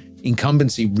post,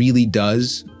 incumbency really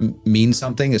does mean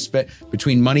something.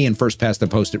 Between money and first past the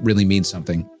post, it really means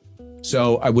something.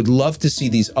 So I would love to see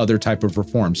these other type of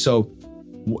reforms. So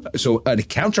a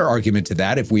counter argument to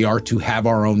that, if we are to have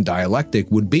our own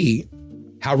dialectic, would be,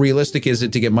 how realistic is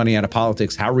it to get money out of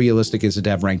politics? How realistic is it to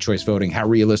have ranked choice voting? How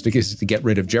realistic is it to get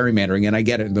rid of gerrymandering? And I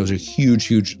get it. Those are huge,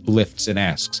 huge lifts and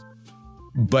asks.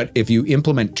 But if you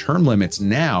implement term limits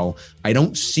now, I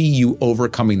don't see you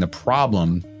overcoming the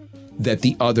problem that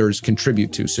the others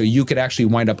contribute to. So you could actually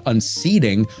wind up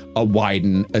unseating a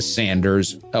Wyden, a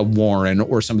Sanders, a Warren,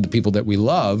 or some of the people that we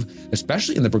love,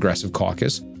 especially in the Progressive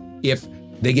Caucus, if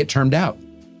they get termed out.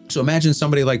 So imagine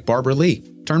somebody like Barbara Lee,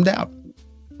 termed out,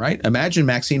 right? Imagine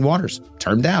Maxine Waters,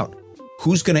 termed out.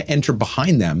 Who's going to enter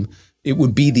behind them? It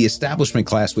would be the establishment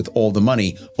class with all the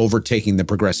money overtaking the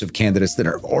progressive candidates that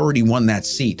are already won that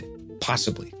seat,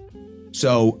 possibly.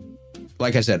 So,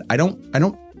 like I said, I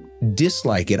don't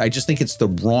dislike it. I just think it's the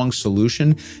wrong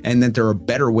solution, and that there are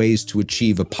better ways to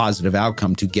achieve a positive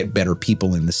outcome to get better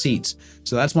people in the seats.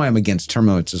 So that's why I'm against term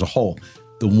limits as a whole.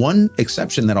 The one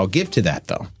exception that I'll give to that,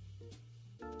 though,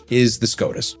 is the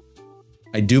SCOTUS.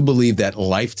 I do believe that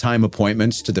lifetime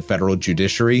appointments to the federal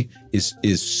judiciary is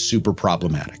super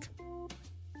problematic.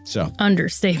 So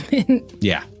understatement.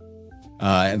 Yeah.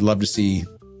 I'd love to see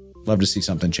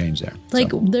something change there.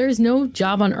 Like, there's no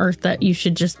job on earth that you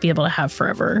should just be able to have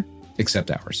forever. Except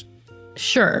ours.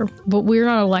 Sure, but we're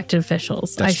not elected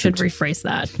officials. I should rephrase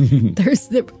that.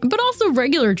 But also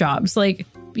regular jobs, like,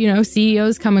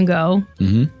 CEOs come and go.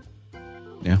 Mm-hmm.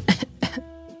 Yeah.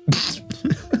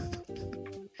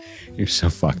 You're so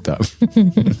fucked up.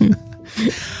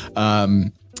 All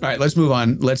right, let's move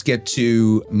on. Let's get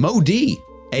to Mo D,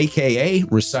 a.k.a.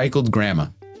 Recycled Grandma.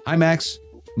 Hi, Max.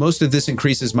 Most of this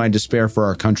increases my despair for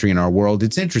our country and our world.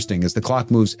 It's interesting. As the clock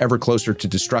moves ever closer to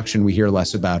destruction, we hear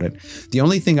less about it. The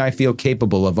only thing I feel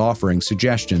capable of offering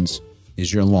suggestions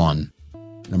is your lawn.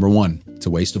 Number 1, it's a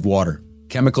waste of water.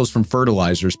 Chemicals from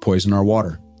fertilizers poison our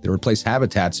water. They replace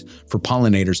habitats for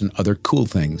pollinators and other cool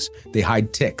things. They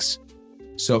hide ticks.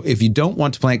 So if you don't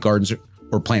want to plant gardens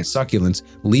or plant succulents,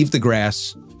 leave the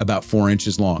grass about 4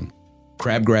 inches long.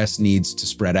 Crabgrass needs to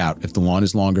spread out. If the lawn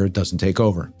is longer, it doesn't take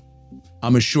over.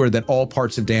 I'm assured that all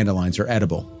parts of dandelions are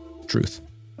edible. Truth.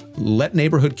 Let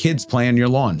neighborhood kids play on your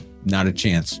lawn. Not a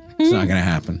chance. It's not going to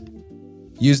happen.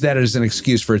 Use that as an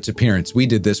excuse for its appearance. We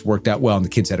did this, worked out well, and the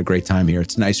kids had a great time here.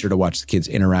 It's nicer to watch the kids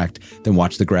interact than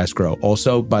watch the grass grow.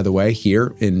 Also, by the way,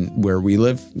 here in where we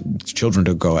live, children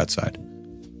don't go outside.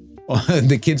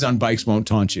 The kids on bikes won't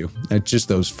taunt you. It's just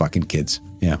those fucking kids.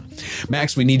 Yeah.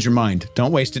 Max, we need your mind.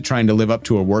 Don't waste it trying to live up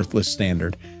to a worthless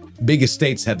standard. Big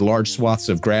estates had large swaths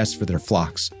of grass for their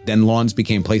flocks. Then lawns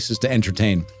became places to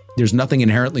entertain. There's nothing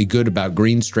inherently good about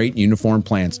green, straight, uniform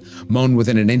plants mown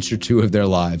within an inch or two of their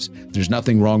lives. There's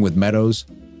nothing wrong with meadows,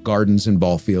 gardens, and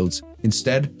ball fields.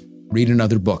 Instead, read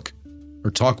another book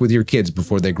or talk with your kids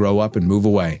before they grow up and move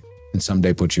away and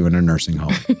someday put you in a nursing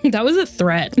home. That was a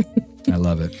threat. I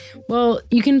love it. Well,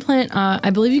 you can plant,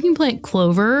 I believe you can plant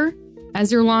clover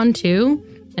as your lawn too.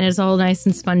 and it's all nice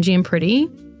and spongy and pretty.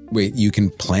 Wait, you can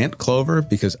plant clover?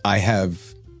 Because I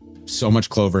have so much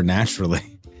clover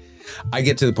naturally. I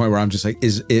get to the point where I'm just like,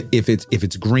 if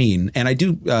it's green, and I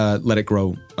do let it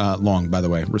grow long, by the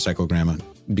way, recycle grandma,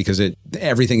 because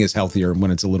everything is healthier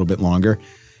when it's a little bit longer,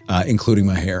 including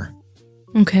my hair.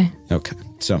 Okay.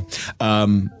 So,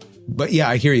 but yeah,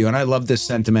 I hear you, and I love this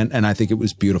sentiment, and I think it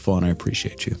was beautiful, and I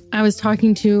appreciate you. I was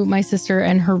talking to my sister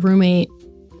and her roommate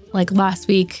like last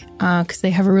week because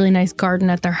they have a really nice garden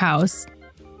at their house,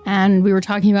 and we were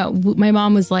talking about. My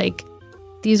mom was like,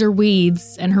 "These are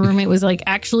weeds," and her roommate was like,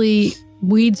 "Actually,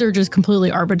 weeds are just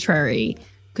completely arbitrary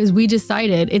because we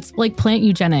decided it's like plant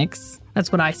eugenics." That's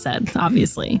what I said,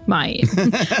 obviously. I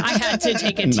had to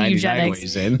take it to eugenics.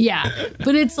 Ways in. Yeah.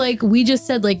 But it's like, we just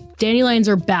said, like, dandelions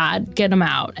are bad, get them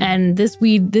out. And this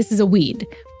is a weed.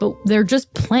 But they're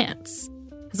just plants.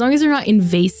 As long as they're not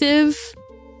invasive,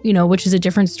 which is a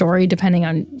different story depending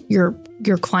on your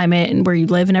climate and where you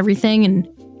live and everything. And,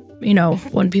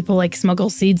 when people like smuggle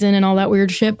seeds in and all that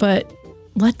weird shit. But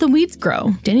let the weeds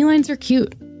grow. Dandelions are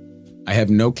cute. I have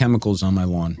no chemicals on my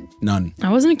lawn. None. I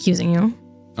wasn't accusing you.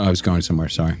 Oh, I was going somewhere.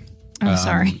 Sorry. I'm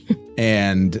sorry.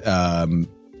 And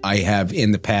I have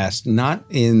in the past, not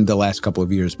in the last couple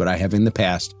of years, but I have in the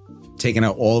past taken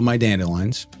out all of my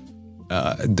dandelions,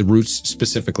 the roots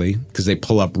specifically, because they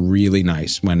pull up really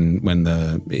nice in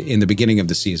the beginning of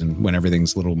the season when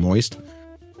everything's a little moist.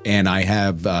 And I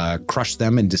have crushed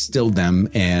them and distilled them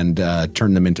and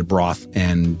turned them into broth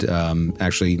and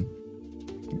actually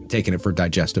taken it for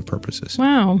digestive purposes.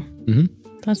 Wow. Mm-hmm.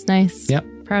 That's nice. Yep.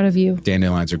 Proud of you.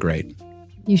 Dandelions are great.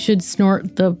 You should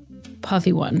snort the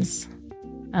puffy ones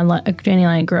and let a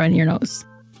dandelion grow in your nose.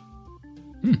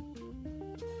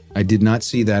 I did not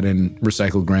see that in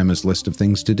Recycle Grandma's list of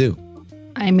things to do.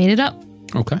 I made it up.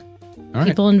 Okay. All right.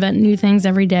 People invent new things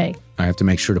every day. I have to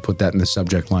make sure to put that in the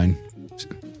subject line.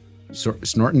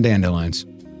 Snorting dandelions.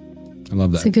 I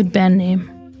love that. It's a good band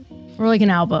name. Or like an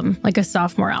album, like a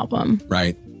sophomore album.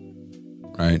 Right.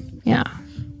 Yeah.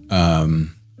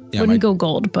 Wouldn't go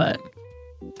gold, but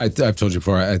I've told you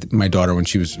before. My daughter,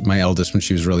 my eldest, when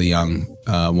she was really young,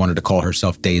 wanted to call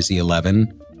herself Daisy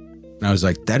 11, and I was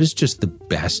like, that is just the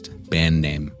best band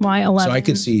name. Why 11? So I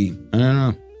could see, I don't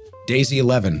know, Daisy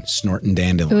 11, Snorting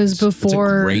Dandelions. It was before.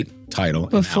 It's a great title.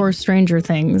 Before Stranger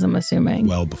Things, I'm assuming.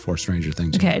 Well, before Stranger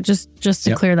Things. Okay, just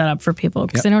to clear that up for people,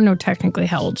 because I don't know technically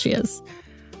how old she is.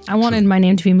 I wanted my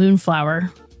name to be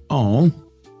Moonflower. Oh.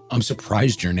 I'm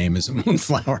surprised your name isn't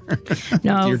Moonflower.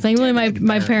 No, thankfully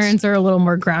my parents are a little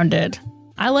more grounded.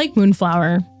 I like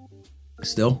Moonflower.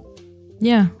 Still?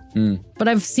 Yeah. But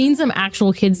I've seen some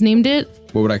actual kids named it.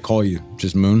 What would I call you?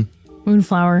 Just Moon?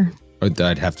 Moonflower. Or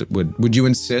I'd have to, would you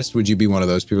insist? Would you be one of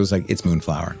those people who's like, it's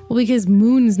Moonflower? Well, because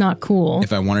Moon's not cool.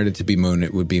 If I wanted it to be Moon,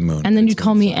 it would be Moon. And then you'd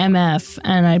call me MF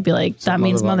and I'd be like, that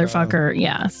means motherfucker.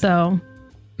 Yeah. So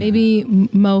maybe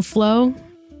Mo-Flo.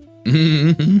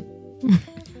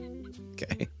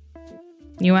 Okay.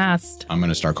 You asked. I'm going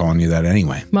to start calling you that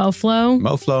anyway. Mo-Flo?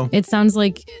 Mo-Flo. It sounds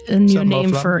like a new name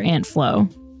Mo-Flo? for Aunt Flo.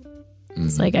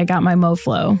 It's like, I got my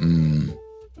Mo-Flo.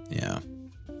 Yeah.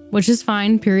 Which is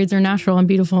fine. Periods are natural and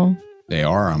beautiful. They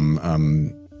are.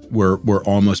 We're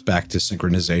almost back to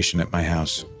synchronization at my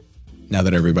house now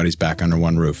that everybody's back under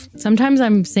one roof. Sometimes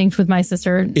I'm synced with my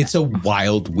sister. It's a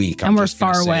wild week. And we're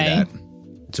far away.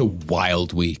 It's a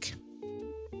wild week.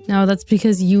 No, that's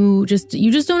because you just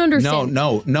don't understand.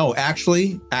 No.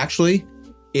 Actually,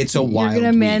 it's a wild week.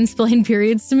 You're going to mansplain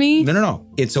periods to me? No.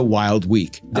 It's a wild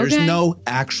week. There's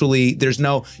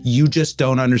you just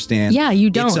don't understand. Yeah, you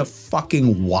don't. It's a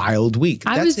fucking wild week.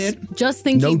 That's it. Just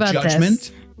thinking about this. No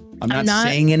judgment. I'm not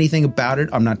saying anything about it.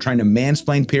 I'm not trying to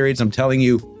mansplain periods. I'm telling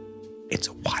you, it's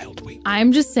a wild week.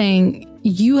 I'm just saying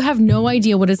you have no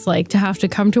idea what it's like to have to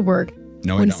come to work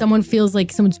when someone feels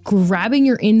like someone's grabbing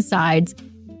your insides,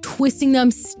 twisting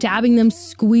them, stabbing them,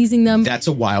 squeezing them. That's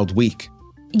a wild week.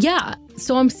 Yeah.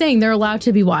 So I'm saying they're allowed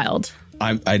to be wild.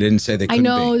 I didn't say they couldn't be.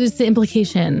 I know there's the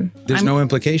implication. There's no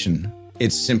implication.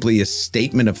 It's simply a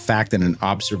statement of fact and an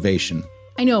observation.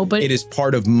 I know, but it is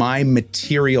part of my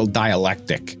material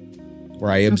dialectic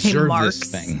where I observe Marx.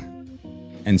 this thing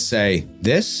and say,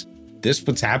 this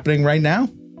what's happening right now?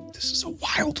 This is a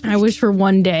wild week. I wish for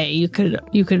one day you could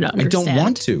understand. I don't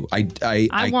want to.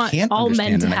 I want can't all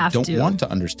understand men to and have I don't to. want to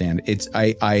understand.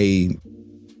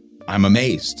 I'm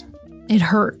amazed. It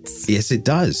hurts. Yes, it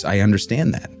does. I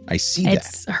understand that. I see that.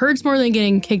 It hurts more than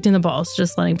getting kicked in the balls,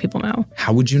 just letting people know.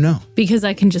 How would you know? Because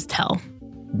I can just tell.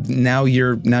 Now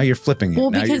you're flipping it.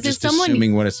 Well, now because you're just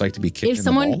assuming what it's like to be kicked in the balls. If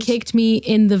someone kicked me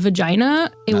in the vagina,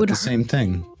 it would the same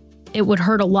thing. It would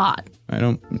hurt a lot. I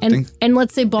don't And think. and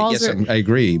let's say balls Yes, are. I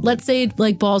agree. Let's say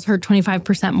like balls hurt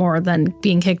 25% more than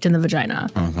being kicked in the vagina.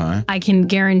 Okay. I can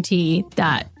guarantee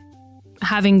that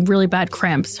having really bad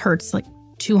cramps hurts like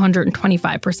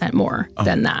 225% more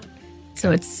than that.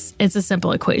 So it's a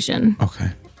simple equation. Okay.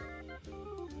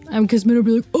 Because men will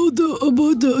be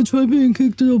like, try being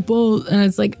kicked in the balls. And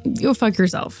it's like, go fuck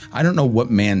yourself. I don't know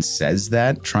what man says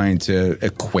that, trying to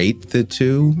equate the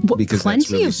two, because that's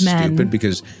plenty really of men. stupid,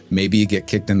 because maybe you get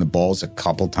kicked in the balls a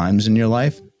couple times in your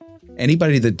life.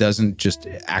 Anybody that doesn't just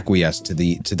acquiesce to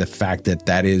the fact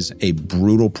that is a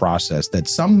brutal process that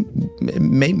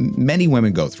many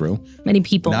women go through. Many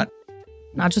people.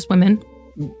 Not just women.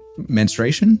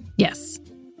 Menstruation? Yes.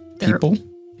 People?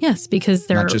 Yes, because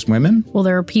Not just women? Well,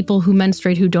 there are people who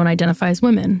menstruate who don't identify as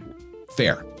women.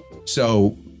 Fair.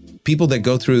 So people that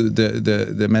go through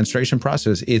the menstruation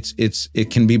process, it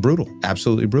can be brutal.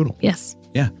 Absolutely brutal. Yes.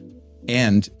 Yeah.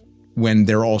 And when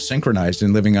they're all synchronized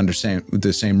and living under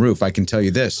the same roof, I can tell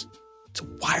you this. It's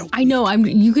wild. I know.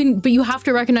 But you have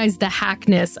to recognize the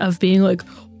hackness of being like,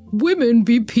 women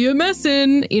be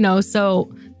PMSing,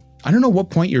 so. I don't know what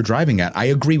point you're driving at. I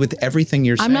agree with everything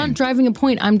you're saying. I'm not driving a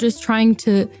point. I'm just trying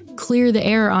to clear the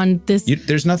air on this.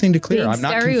 There's nothing to clear. Big I'm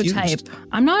not stereotype. confused.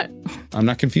 I'm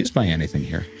not confused by anything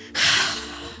here.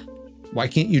 Why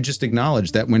can't you just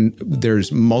acknowledge that when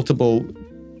there's multiple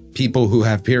people who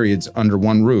have periods under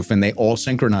one roof and they all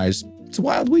synchronize, it's a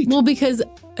wild week? Well, because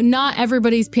not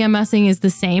everybody's PMSing is the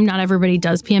same. Not everybody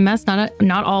does PMS.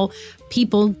 Not all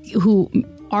people who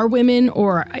are women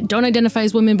or don't identify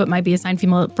as women but might be assigned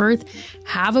female at birth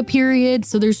have a period.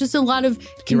 So there's just a lot of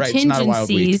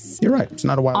contingencies. You're right. It's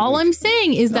not a wild week. All I'm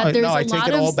saying is that there's a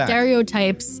lot of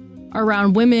stereotypes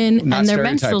around women and their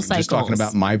menstrual cycles. I'm just talking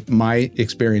about my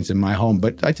experience in my home,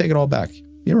 but I take it all back.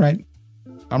 You're right.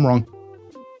 I'm wrong.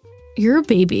 You're a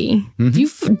baby.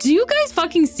 Mm-hmm. Do you guys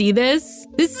fucking see this?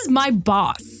 This is my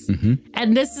boss. Mm-hmm.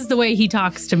 And this is the way he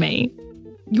talks to me.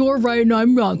 You're right and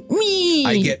I'm wrong. Me.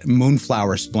 I get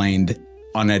moonflower splained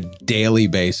on a daily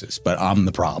basis, but I'm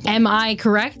the problem. Am I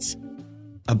correct?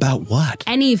 About what?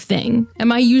 Anything. Am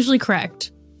I usually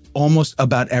correct? Almost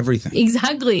about everything.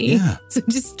 Exactly. Yeah. So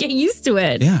just get used to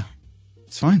it. Yeah.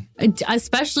 It's fine.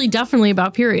 Especially definitely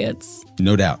about periods.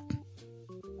 No doubt.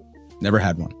 Never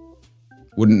had one.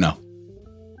 Wouldn't know.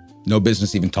 No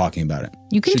business even talking about it.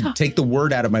 You can take the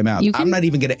word out of my mouth. I'm not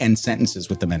even going to end sentences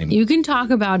with them anymore. You can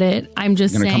talk about it. I'm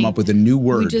just saying. I'm going to come up with a new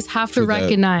word. We just have to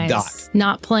recognize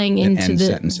not playing into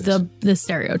the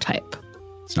stereotype.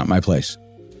 It's not my place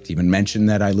to even mention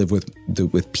that I live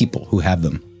with people who have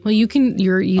them. Well, you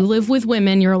live with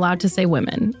women. You're allowed to say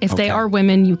women. If they are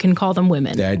women, you can call them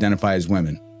women. They identify as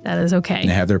women. That is okay. And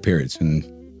they have their periods, and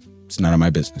it's none of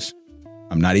my business.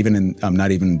 I'm not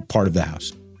even part of the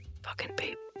house. Fucking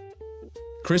babe.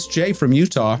 Chris J from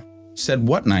Utah said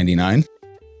what 99?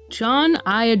 John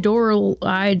Iadorola?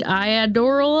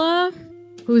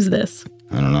 Who's this?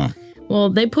 I don't know. Well,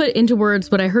 they put into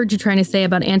words what I heard you trying to say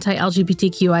about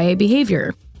anti-LGBTQIA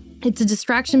behavior. It's a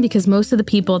distraction because most of the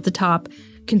people at the top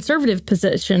conservative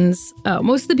positions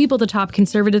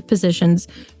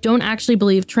don't actually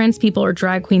believe trans people or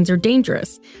drag queens are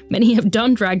dangerous. Many have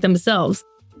done drag themselves.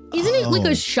 Isn't it like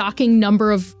a shocking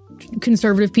number of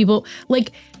conservative people?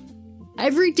 Like,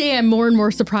 every day I'm more and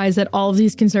more surprised at all of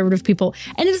these conservative people.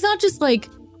 And it's not just like,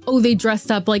 oh, they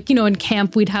dressed up like, in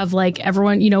camp we'd have like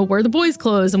everyone, wear the boys'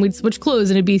 clothes and we'd switch clothes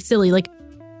and it'd be silly. Like,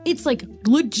 it's like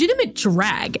legitimate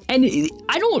drag. And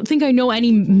I don't think I know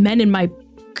any men in my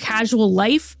casual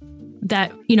life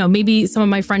that, maybe some of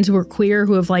my friends who are queer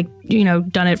who have like,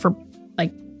 done it for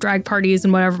like drag parties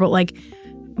and whatever, but like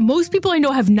most people I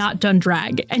know have not done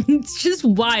drag. And it's just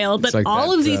wild that like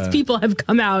all of these people have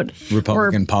come out.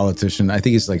 Republican politician, I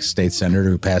think he's like state senator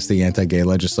who passed the anti-gay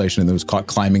legislation and was caught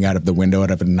climbing out of the window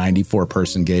out of a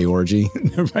 94-person gay orgy.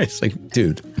 Everybody's like,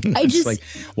 dude, like,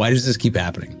 why does this keep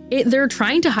happening? They're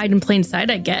trying to hide in plain sight,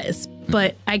 I guess.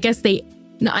 But I guess there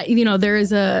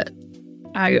is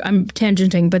I'm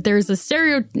tangenting, but there's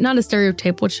not a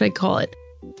stereotype. What should I call it?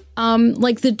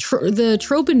 Like the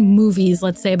trope in movies,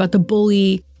 let's say, about the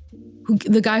bully,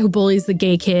 the guy who bullies the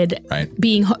gay kid, right?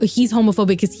 He's homophobic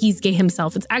because he's gay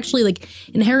himself. It's actually like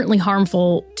inherently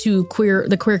harmful to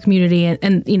the queer community,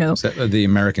 and Is that the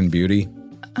American Beauty?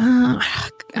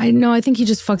 I think he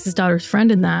just fucks his daughter's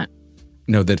friend in that.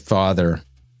 No, that father,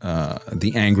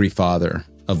 the angry father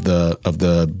of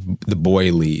the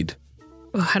boy lead.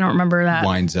 I don't remember that.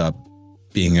 Winds up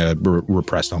being a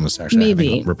repressed homosexual,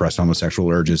 maybe repressed homosexual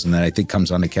urges, and that I think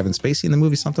comes on to Kevin Spacey in the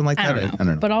movie, something like that. I don't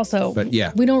know. But also,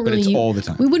 yeah, we don't really it's all the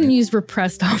time. We wouldn't use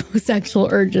repressed homosexual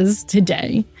urges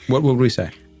today. What would we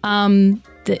say?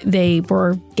 They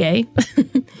were gay.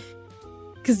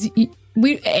 because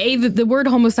the word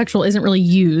homosexual isn't really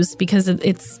used because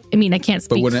it's. I mean, I can't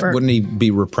speak. But wouldn't he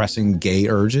be repressing gay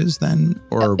urges then?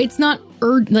 Or it's not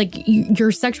like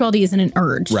your sexuality isn't an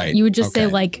urge, right? You would just say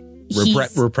like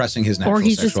repressing his natural or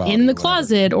he's just in the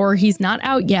closet, or he's not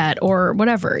out yet, or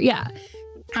whatever. Yeah,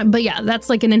 but yeah, that's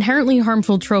like an inherently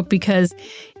harmful trope because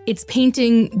it's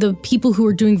painting the people who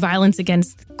are doing violence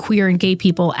against queer and gay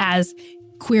people as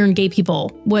queer and gay people,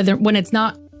 when it's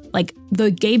not. Like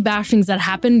the gay bashings that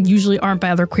happen usually aren't by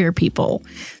other queer people.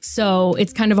 So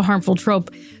it's kind of a harmful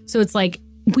trope. So it's like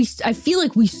I feel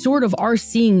like we sort of are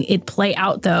seeing it play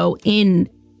out, though, in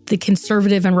the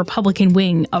conservative and Republican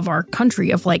wing of our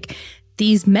country, of like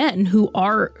these men who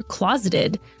are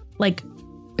closeted, like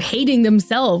hating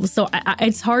themselves. So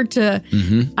it's hard to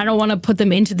I don't want to put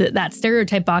them into that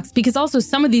stereotype box, because also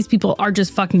some of these people are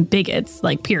just fucking bigots,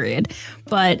 like, period.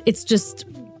 But it's just,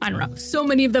 I don't know. So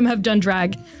many of them have done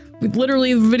drag.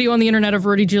 Literally a video on the internet of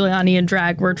Rudy Giuliani in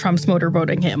drag where Trump's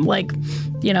motorboating him. Like,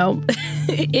 you know,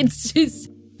 it's just,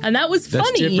 and that was funny.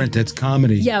 That's different. That's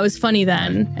comedy. Yeah, it was funny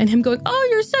then. And him going, "Oh,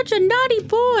 you're such a naughty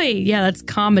boy." Yeah, that's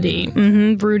comedy.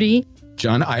 Rudy.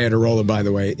 John Iadarola, by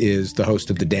the way, is the host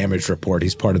of The Damage Report.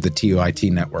 He's part of the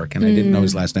TUIT network. And I didn't know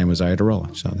his last name was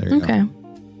Iadarola. So there you go.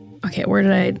 Okay, where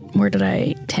did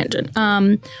I tangent?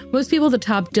 Most people at the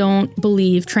top don't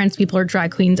believe trans people or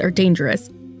drag queens are dangerous.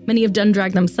 Many have done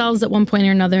drag themselves at one point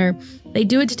or another. They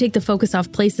do it to take the focus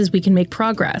off places we can make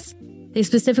progress. They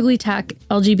specifically attack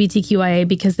LGBTQIA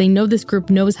because they know this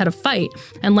group knows how to fight,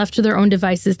 and left to their own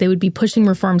devices, they would be pushing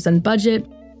reforms on budget,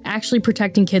 actually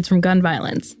protecting kids from gun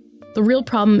violence. The real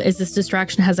problem is this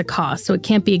distraction has a cost, so it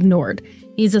can't be ignored.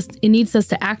 It needs us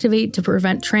to activate to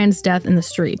prevent trans death in the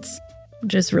streets.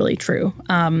 Which is really true.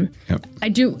 I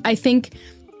think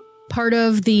part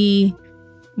of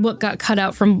what got cut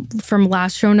out from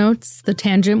last show notes, the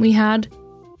tangent we had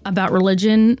about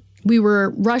religion, we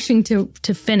were rushing to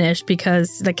finish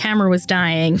because the camera was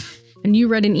dying, and you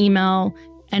read an email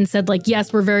and said, like,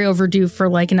 yes, we're very overdue for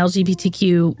like an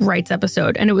LGBTQ rights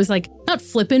episode. And it was like not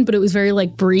flippant, but it was very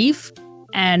like brief.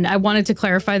 And I wanted to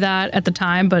clarify that at the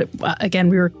time, but again,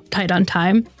 we were tight on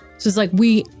time. So it's like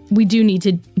we do need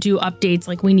to do updates.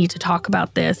 Like, we need to talk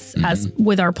about this as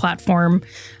with our platform.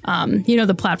 You know,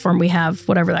 the platform we have,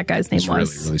 whatever that guy's name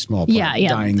was. Really, really small. Yeah,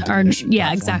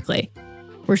 exactly.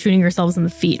 We're shooting ourselves in the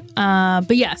feet.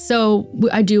 But yeah, so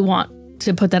I do want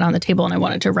to put that on the table, and I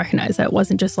wanted to recognize that it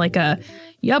wasn't just like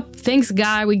yep, thanks,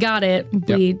 guy, we got it.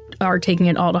 Yep. We are taking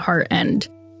it all to heart and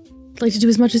like to do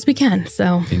as much as we can.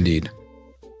 So indeed.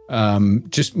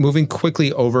 Just moving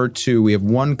quickly over to, we have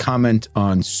one comment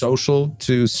on social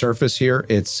to surface here.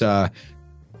 It's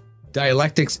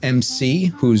Dialectics MC,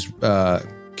 who's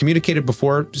communicated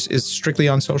before, is strictly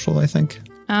on social, I think.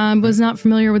 Was not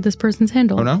familiar with this person's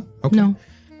handle. Oh, no? Okay. No.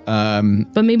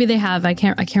 But maybe they have. I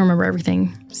can't remember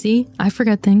everything. See, I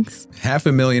forget things. Half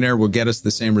a millionaire will get us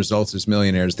the same results as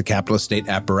millionaires. The capitalist state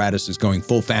apparatus is going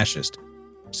full fascist.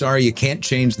 Sorry, you can't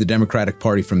change the Democratic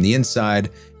Party from the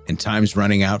inside, and time's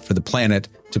running out for the planet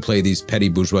to play these petty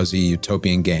bourgeoisie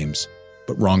utopian games.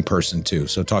 But wrong person, too.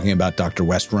 So talking about Dr.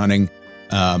 West running,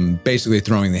 basically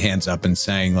throwing the hands up and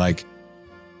saying, like,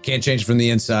 can't change from the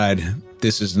inside.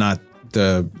 This is not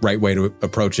the right way to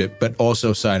approach it, but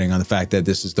also citing on the fact that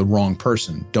this is the wrong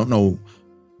person. Don't know.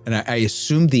 And I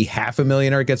assume the half a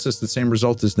millionaire gets us the same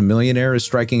result as the millionaire is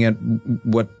striking at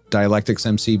what Dialectics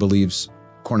MC believes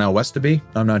Cornel West to be.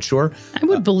 I'm not sure. I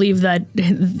would believe that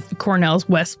Cornel's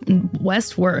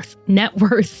net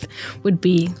worth would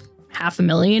be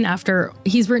 $500,000 after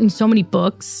he's written so many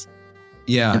books.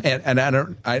 Yeah, and I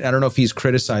don't know if he's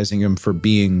criticizing him for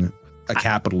being a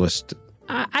capitalist.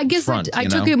 I guess I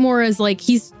took it more as like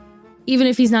even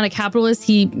if he's not a capitalist,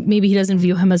 maybe he doesn't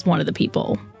view him as one of the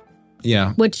people.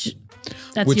 Yeah, which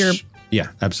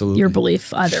absolutely your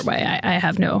belief. Either way, I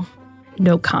have no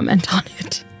comment on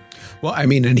it. Well, I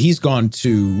mean, and he's gone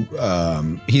to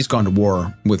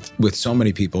war with so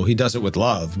many people. He does it with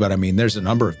love, but I mean, there's a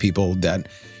number of people that,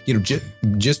 you know,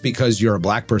 just because you're a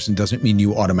black person doesn't mean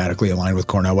you automatically align with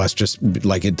Cornel West. Just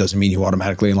like it doesn't mean you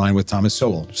automatically align with Thomas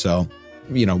Sowell. So,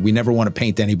 you know, we never want to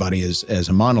paint anybody as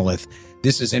a monolith.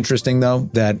 This is interesting, though.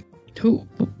 That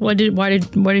why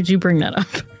did you bring that up?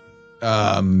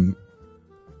 I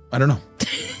don't know.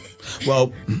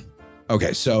 Well.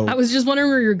 Okay, so I was just wondering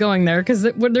where you're going there, because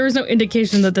there was no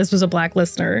indication that this was a black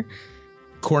listener.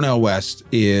 Cornel West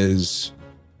is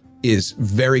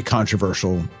very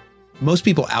controversial. Most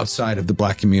people outside of the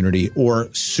black community or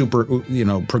super,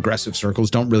 progressive circles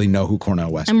don't really know who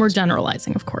Cornel West is. And we're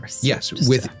generalizing, of course. Yes,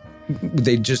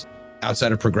 they just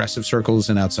outside of progressive circles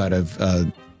and outside of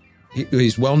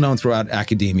He's well known throughout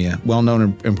academia, well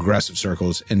known in progressive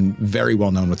circles, and very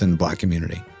well known within the Black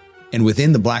community. And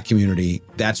within the Black community,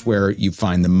 that's where you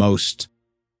find the most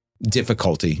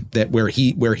difficulty, where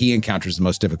he encounters the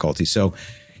most difficulty. So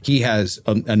he has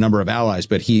a number of allies,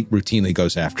 but he routinely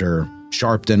goes after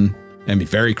Sharpton and be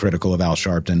very critical of Al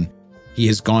Sharpton. He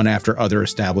has gone after other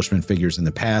establishment figures in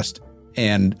the past.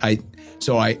 And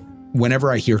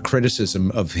whenever I hear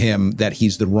criticism of him that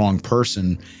he's the wrong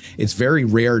person, it's very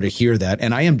rare to hear that.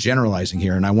 And I am generalizing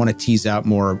here, and I want to tease out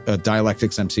more of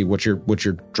dialectics and see what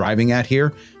you're driving at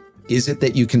here. Is it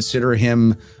that you consider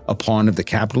him a pawn of the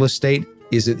capitalist state?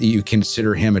 Is it that you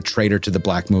consider him a traitor to the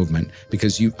Black movement?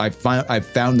 Because I've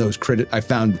found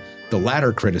the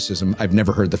latter criticism. I've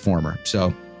never heard the former.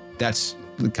 So that's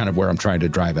kind of where I'm trying to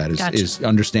drive at is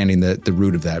understanding the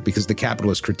root of that, because the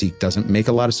capitalist critique doesn't make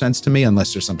a lot of sense to me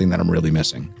unless there's something that I'm really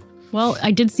missing. Well,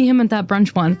 I did see him at that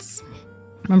brunch once.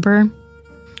 Remember?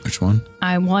 Which one?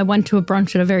 I went to a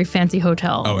brunch at a very fancy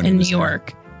hotel in New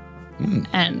York.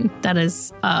 And that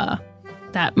is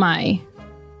that my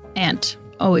aunt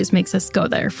always makes us go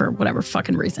there for whatever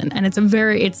fucking reason. And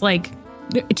it's like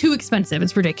too expensive.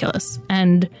 It's ridiculous.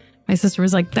 And my sister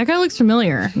was like, that guy looks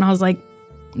familiar. And I was like,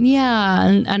 yeah.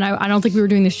 And I don't think we were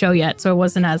doing the show yet, so I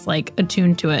wasn't as like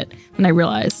attuned to it. And I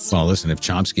realized. Well, listen, if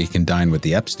Chomsky can dine with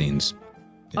the Epsteins.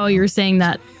 You're saying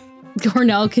that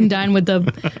Cornell can dine with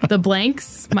the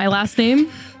blanks, my last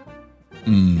name?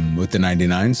 With the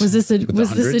 99s? Was this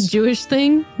a Jewish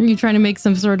thing? Are you trying to make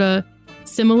some sort of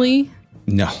simile?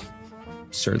 No,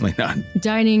 certainly not.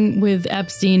 Dining with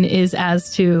Epstein is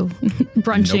as to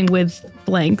brunching with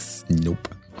blanks. Nope.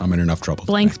 I'm in enough trouble.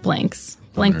 Blanks. Blank.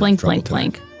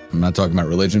 I'm not talking about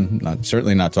religion.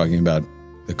 Certainly not talking about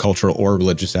the cultural or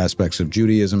religious aspects of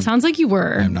Judaism. Sounds like you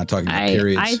were. I'm not talking about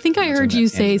periods. I think I heard you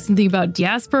say something about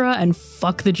diaspora and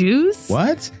fuck the Jews.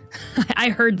 What? I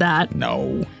heard that.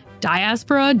 No.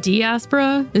 Diaspora?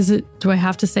 Is it? Do I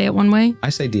have to say it one way? I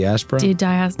say diaspora.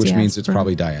 Which means it's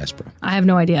probably diaspora. I have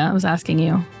no idea. I was asking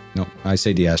you. No, I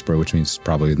say diaspora, which means it's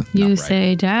probably not You right.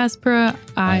 say diaspora.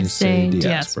 I say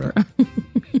diaspora.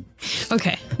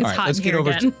 Okay, it's right, hot let's here get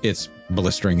over again. It's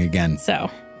blistering again.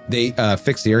 So they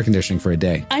fixed the air conditioning for a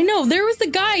day. I know. There was the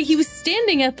guy. He was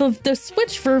standing at the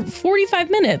switch for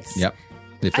 45 minutes. Yep,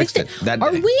 they fixed it that day.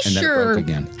 Are we and sure? Then it broke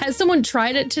again. Has someone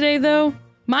tried it today, though?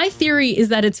 My theory is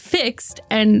that it's fixed,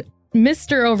 and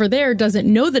Mr. over there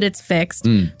doesn't know that it's fixed,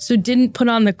 so didn't put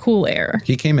on the cool air.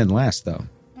 He came in last, though.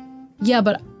 Yeah,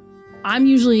 but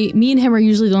me and him are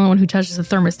usually the only one who touches the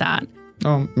thermostat.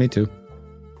 Oh, me too.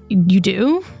 You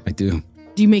do? I do.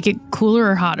 Do you make it cooler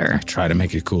or hotter? I try to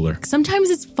make it cooler. Sometimes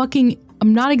it's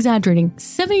I'm not exaggerating,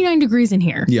 79 degrees in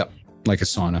here. Yep, like a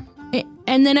sauna.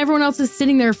 And then everyone else is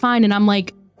sitting there fine, and I'm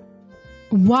like,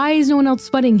 why is no one else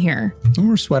sweating here? Oh,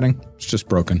 we're sweating. It's just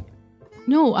broken.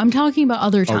 No, I'm talking about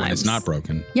other times. Oh, when it's not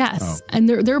broken. Yes. Oh. And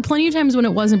there are plenty of times when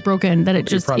it wasn't broken that it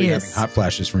just You're probably is. having hot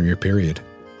flashes from your period.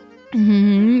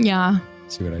 Yeah.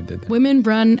 See what I did there? Women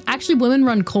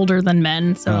run colder than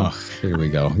men. So. Oh, here we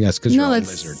go. Yes, because you're all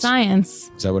lizards. No, that's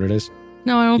science. Is that what it is?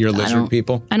 No, I don't. You're lizard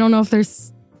people? I don't know if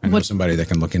there's. I know somebody that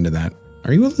can look into that.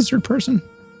 Are you a lizard person?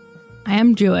 I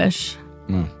am Jewish.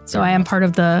 Oh, so I am part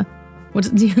of the.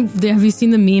 Have you seen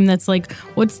the meme that's like,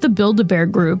 what's the Build-A-Bear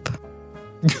group?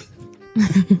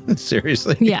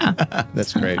 Seriously? Yeah.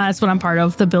 That's great. That's what I'm part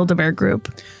of, the Build-A-Bear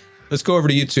group. Let's go over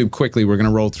to YouTube quickly. We're going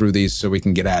to roll through these so we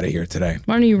can get out of here today.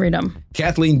 Why don't you read them?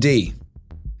 Kathleen D.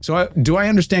 So do I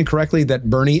understand correctly that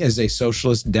Bernie is a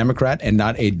socialist Democrat and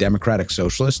not a democratic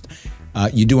socialist?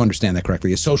 You do understand that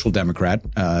correctly. A social democrat,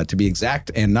 to be exact,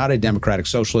 and not a democratic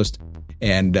socialist.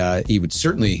 And he would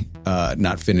certainly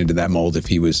not fit into that mold if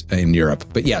he was in Europe.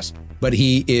 But yes, but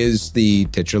he is the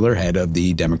titular head of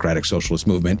the Democratic Socialist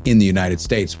Movement in the United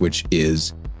States, which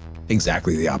is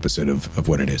exactly the opposite of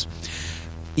what it is.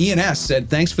 Ian S. said,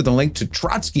 thanks for the link to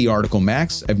Trotsky article,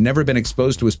 Max. I've never been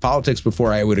exposed to his politics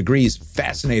before. I would agree. He's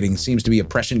fascinating. Seems to be a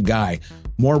prescient guy.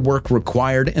 More work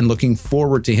required and looking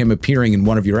forward to him appearing in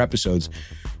one of your episodes.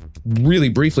 Really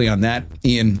briefly on that,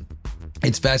 Ian,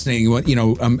 it's fascinating.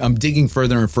 I'm digging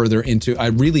further and further into, I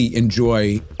really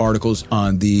enjoy articles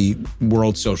on the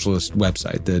World Socialist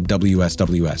website, the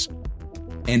WSWS.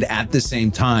 And at the same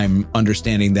time,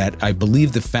 understanding that I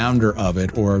believe the founder of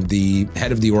it or the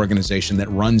head of the organization that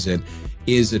runs it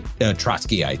is a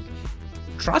Trotskyite.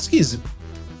 Trotsky's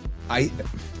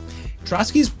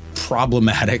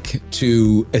problematic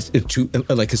to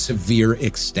like a severe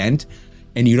extent.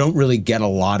 And you don't really get a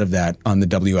lot of that on the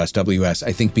WSWS,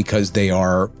 I think, because they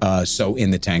are so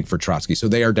in the tank for Trotsky. So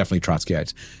they are definitely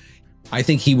Trotskyites. I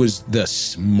think he was the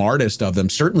smartest of them,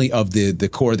 certainly of the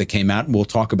core that came out. And we'll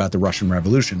talk about the Russian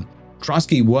Revolution.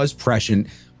 Trotsky was prescient,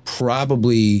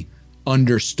 probably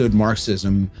understood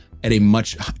Marxism at a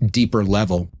much deeper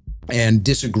level and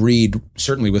disagreed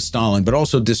certainly with Stalin, but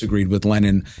also disagreed with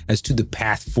Lenin as to the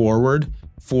path forward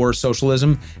for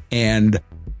socialism, and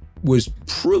was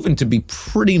proven to be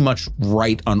pretty much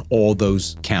right on all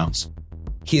those counts.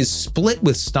 His split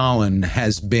with Stalin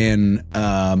has been,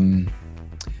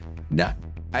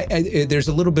 there's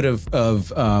a little bit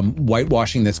of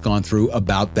whitewashing that's gone through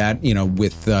about that,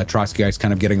 with Trotsky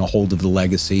kind of getting a hold of the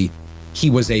legacy. He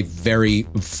was a very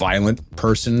violent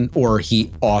person, or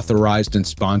he authorized and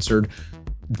sponsored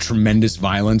tremendous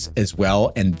violence as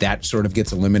well, and that sort of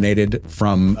gets eliminated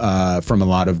from a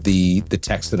lot of the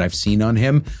text that I've seen on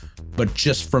him. But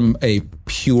just from a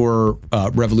pure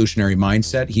revolutionary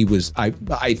mindset,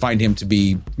 I find him to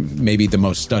be maybe the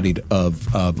most studied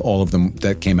of all of them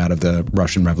that came out of the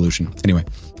Russian Revolution. Anyway,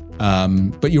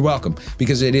 but you're welcome,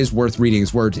 because it is worth reading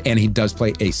his words, and he does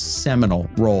play a seminal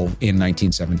role in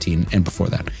 1917 and before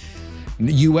that.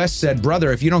 U.S. said,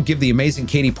 brother, if you don't give the amazing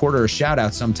Katie Porter a shout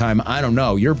out sometime, I don't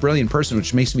know. You're a brilliant person,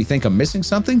 which makes me think I'm missing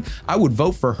something. I would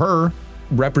vote for her.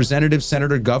 Representative,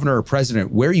 senator, governor, or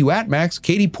president. Where you at, Max?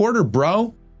 Katie Porter,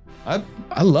 bro. I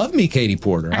love me Katie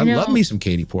Porter. I love me some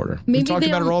Katie Porter. We talk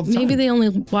about her all the time. Maybe they only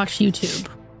watch YouTube.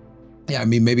 Yeah, I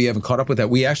mean, maybe you haven't caught up with that.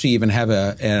 We actually even have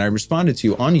and I responded to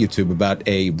you on YouTube about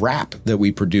a rap that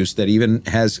we produced that even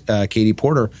has Katie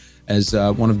Porter as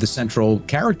one of the central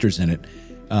characters in it.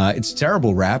 It's a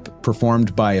terrible rap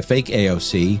performed by a fake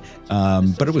AOC,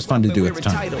 but it was fun to do at the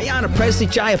time. Ayanna Presley,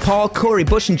 Jaya Paul, Corey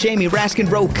Bush, and Jamie Raskin,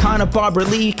 Ro Khanna, Barbara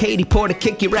Lee, Katie Porter,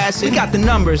 kick your ass. We got the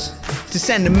numbers to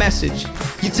send a message.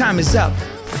 Your time is up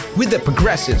with the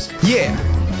progressives. Yeah.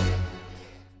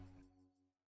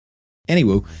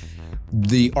 Anywho,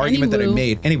 the argument that I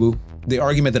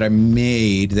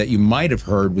made that you might have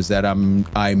heard was that I'm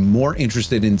more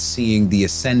interested in seeing the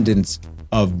ascendance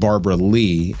of Barbara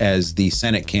Lee as the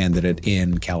Senate candidate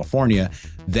in California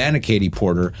than a Katie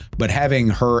Porter, but having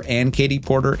her and Katie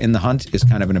Porter in the hunt is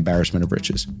kind of an embarrassment of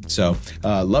riches. So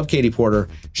love Katie Porter.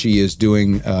 She is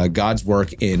doing God's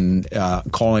work in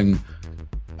calling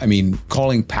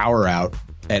power out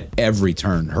at every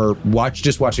turn.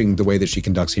 Just watching the way that she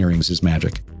conducts hearings is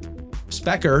magic.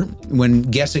 Specker, when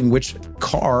guessing which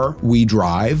car we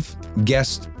drive,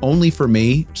 guessed only for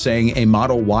me, saying a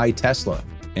Model Y Tesla.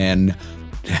 And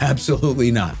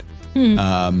absolutely not.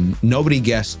 Nobody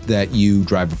guessed that you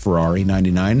drive a Ferrari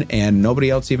 99, and nobody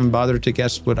else even bothered to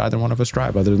guess what either one of us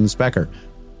drive other than the Specker.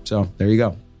 So there you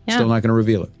go. Yeah. Still not going to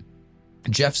reveal it.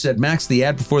 Jeff said, Max, the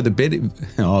ad before the video.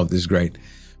 Oh, this is great.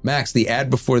 Max, the ad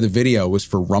before the video was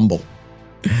for Rumble.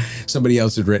 Somebody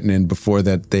else had written in before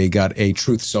that they got a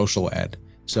Truth Social ad.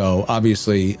 So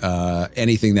obviously,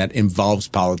 anything that involves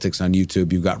politics on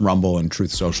YouTube, you've got Rumble and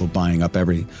Truth Social buying up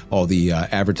all the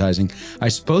advertising. I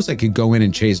suppose I could go in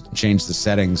and change the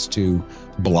settings to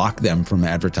block them from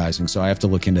advertising. So I have to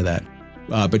look into that.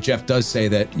 But Jeff does say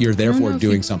that you're therefore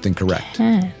doing something correct.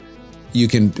 You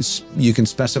can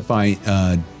specify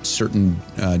certain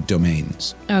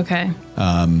domains. Okay.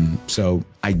 So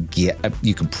I get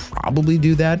you can probably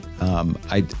do that.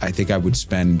 I think I would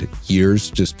spend years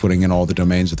just putting in all the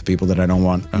domains of the people that I don't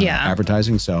want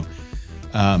advertising. So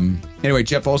anyway,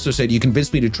 Jeff also said, you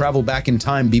convinced me to travel back in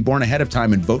time, be born ahead of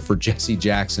time, and vote for Jesse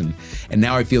Jackson. And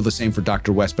now I feel the same for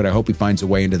Dr. West, but I hope he finds a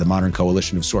way into the modern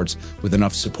coalition of sorts with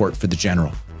enough support for the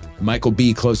general. Michael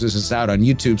B. closes us out on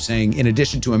YouTube saying, in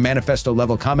addition to a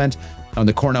manifesto-level comment on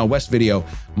the Cornel West video,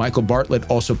 Michael Bartlett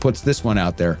also puts this one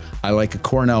out there. I like a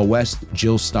Cornel West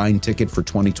Jill Stein ticket for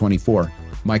 2024.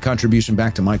 My contribution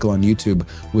back to Michael on YouTube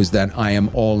was that I am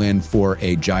all in for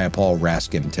a Jayapal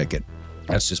Raskin ticket.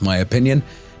 That's just my opinion.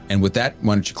 And with that,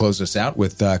 why don't you close us out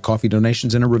with coffee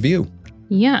donations and a review?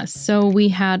 Yes. So we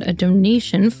had a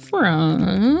donation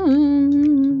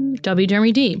from W.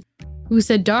 Jeremy D., who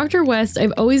said, Dr. West,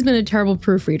 I've always been a terrible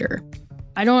proofreader.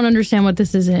 I don't understand what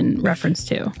this is in reference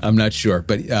to. I'm not sure,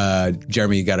 but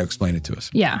Jeremy, you got to explain it to us.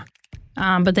 Yeah.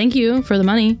 But thank you for the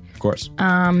money. Of course.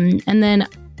 And then,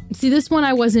 see, this one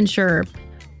I wasn't sure.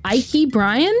 Ike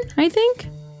Bryan, I think,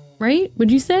 right?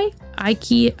 Would you say?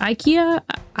 IKEA? You're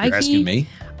asking me?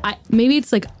 Maybe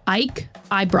it's like Ike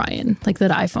I. Bryan, like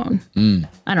that iPhone.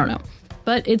 I don't know.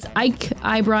 But it's Ike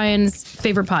I. Bryan's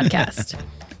favorite podcast.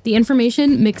 The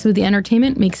information mixed with the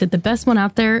entertainment makes it the best one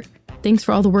out there. Thanks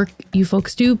for all the work you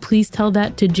folks do. Please tell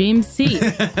that to James C.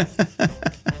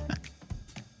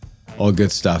 All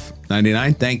good stuff.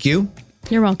 99, thank you.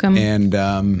 You're welcome. And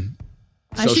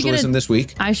socialism this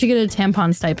week. I should get a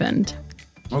tampon stipend.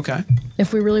 Okay.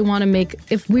 If we really want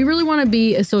to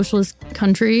be a socialist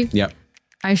country, yep,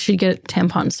 I should get a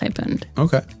tampon stipend.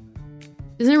 Okay.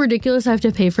 Isn't it ridiculous I have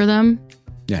to pay for them?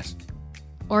 Yes.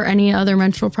 Or any other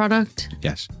menstrual product?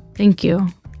 Yes. Thank you.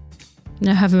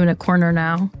 I have them in a corner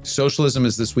now. Socialism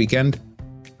is this weekend.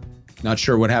 Not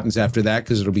sure what happens after that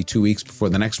because it'll be 2 weeks before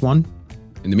the next one.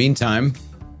 In the meantime,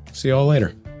 see you all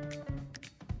later.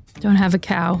 Don't have a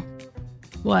cow.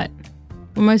 What?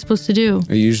 What am I supposed to do?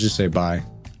 I usually say bye.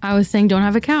 I was saying don't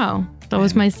have a cow. That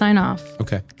was my sign off.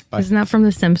 Okay. Bye. Isn't that from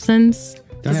The Simpsons? Don't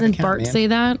have a Doesn't cow, Bart man. say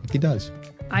that? He does.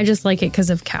 I just like it because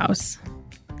of cows.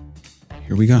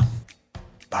 Here we go.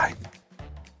 Bye.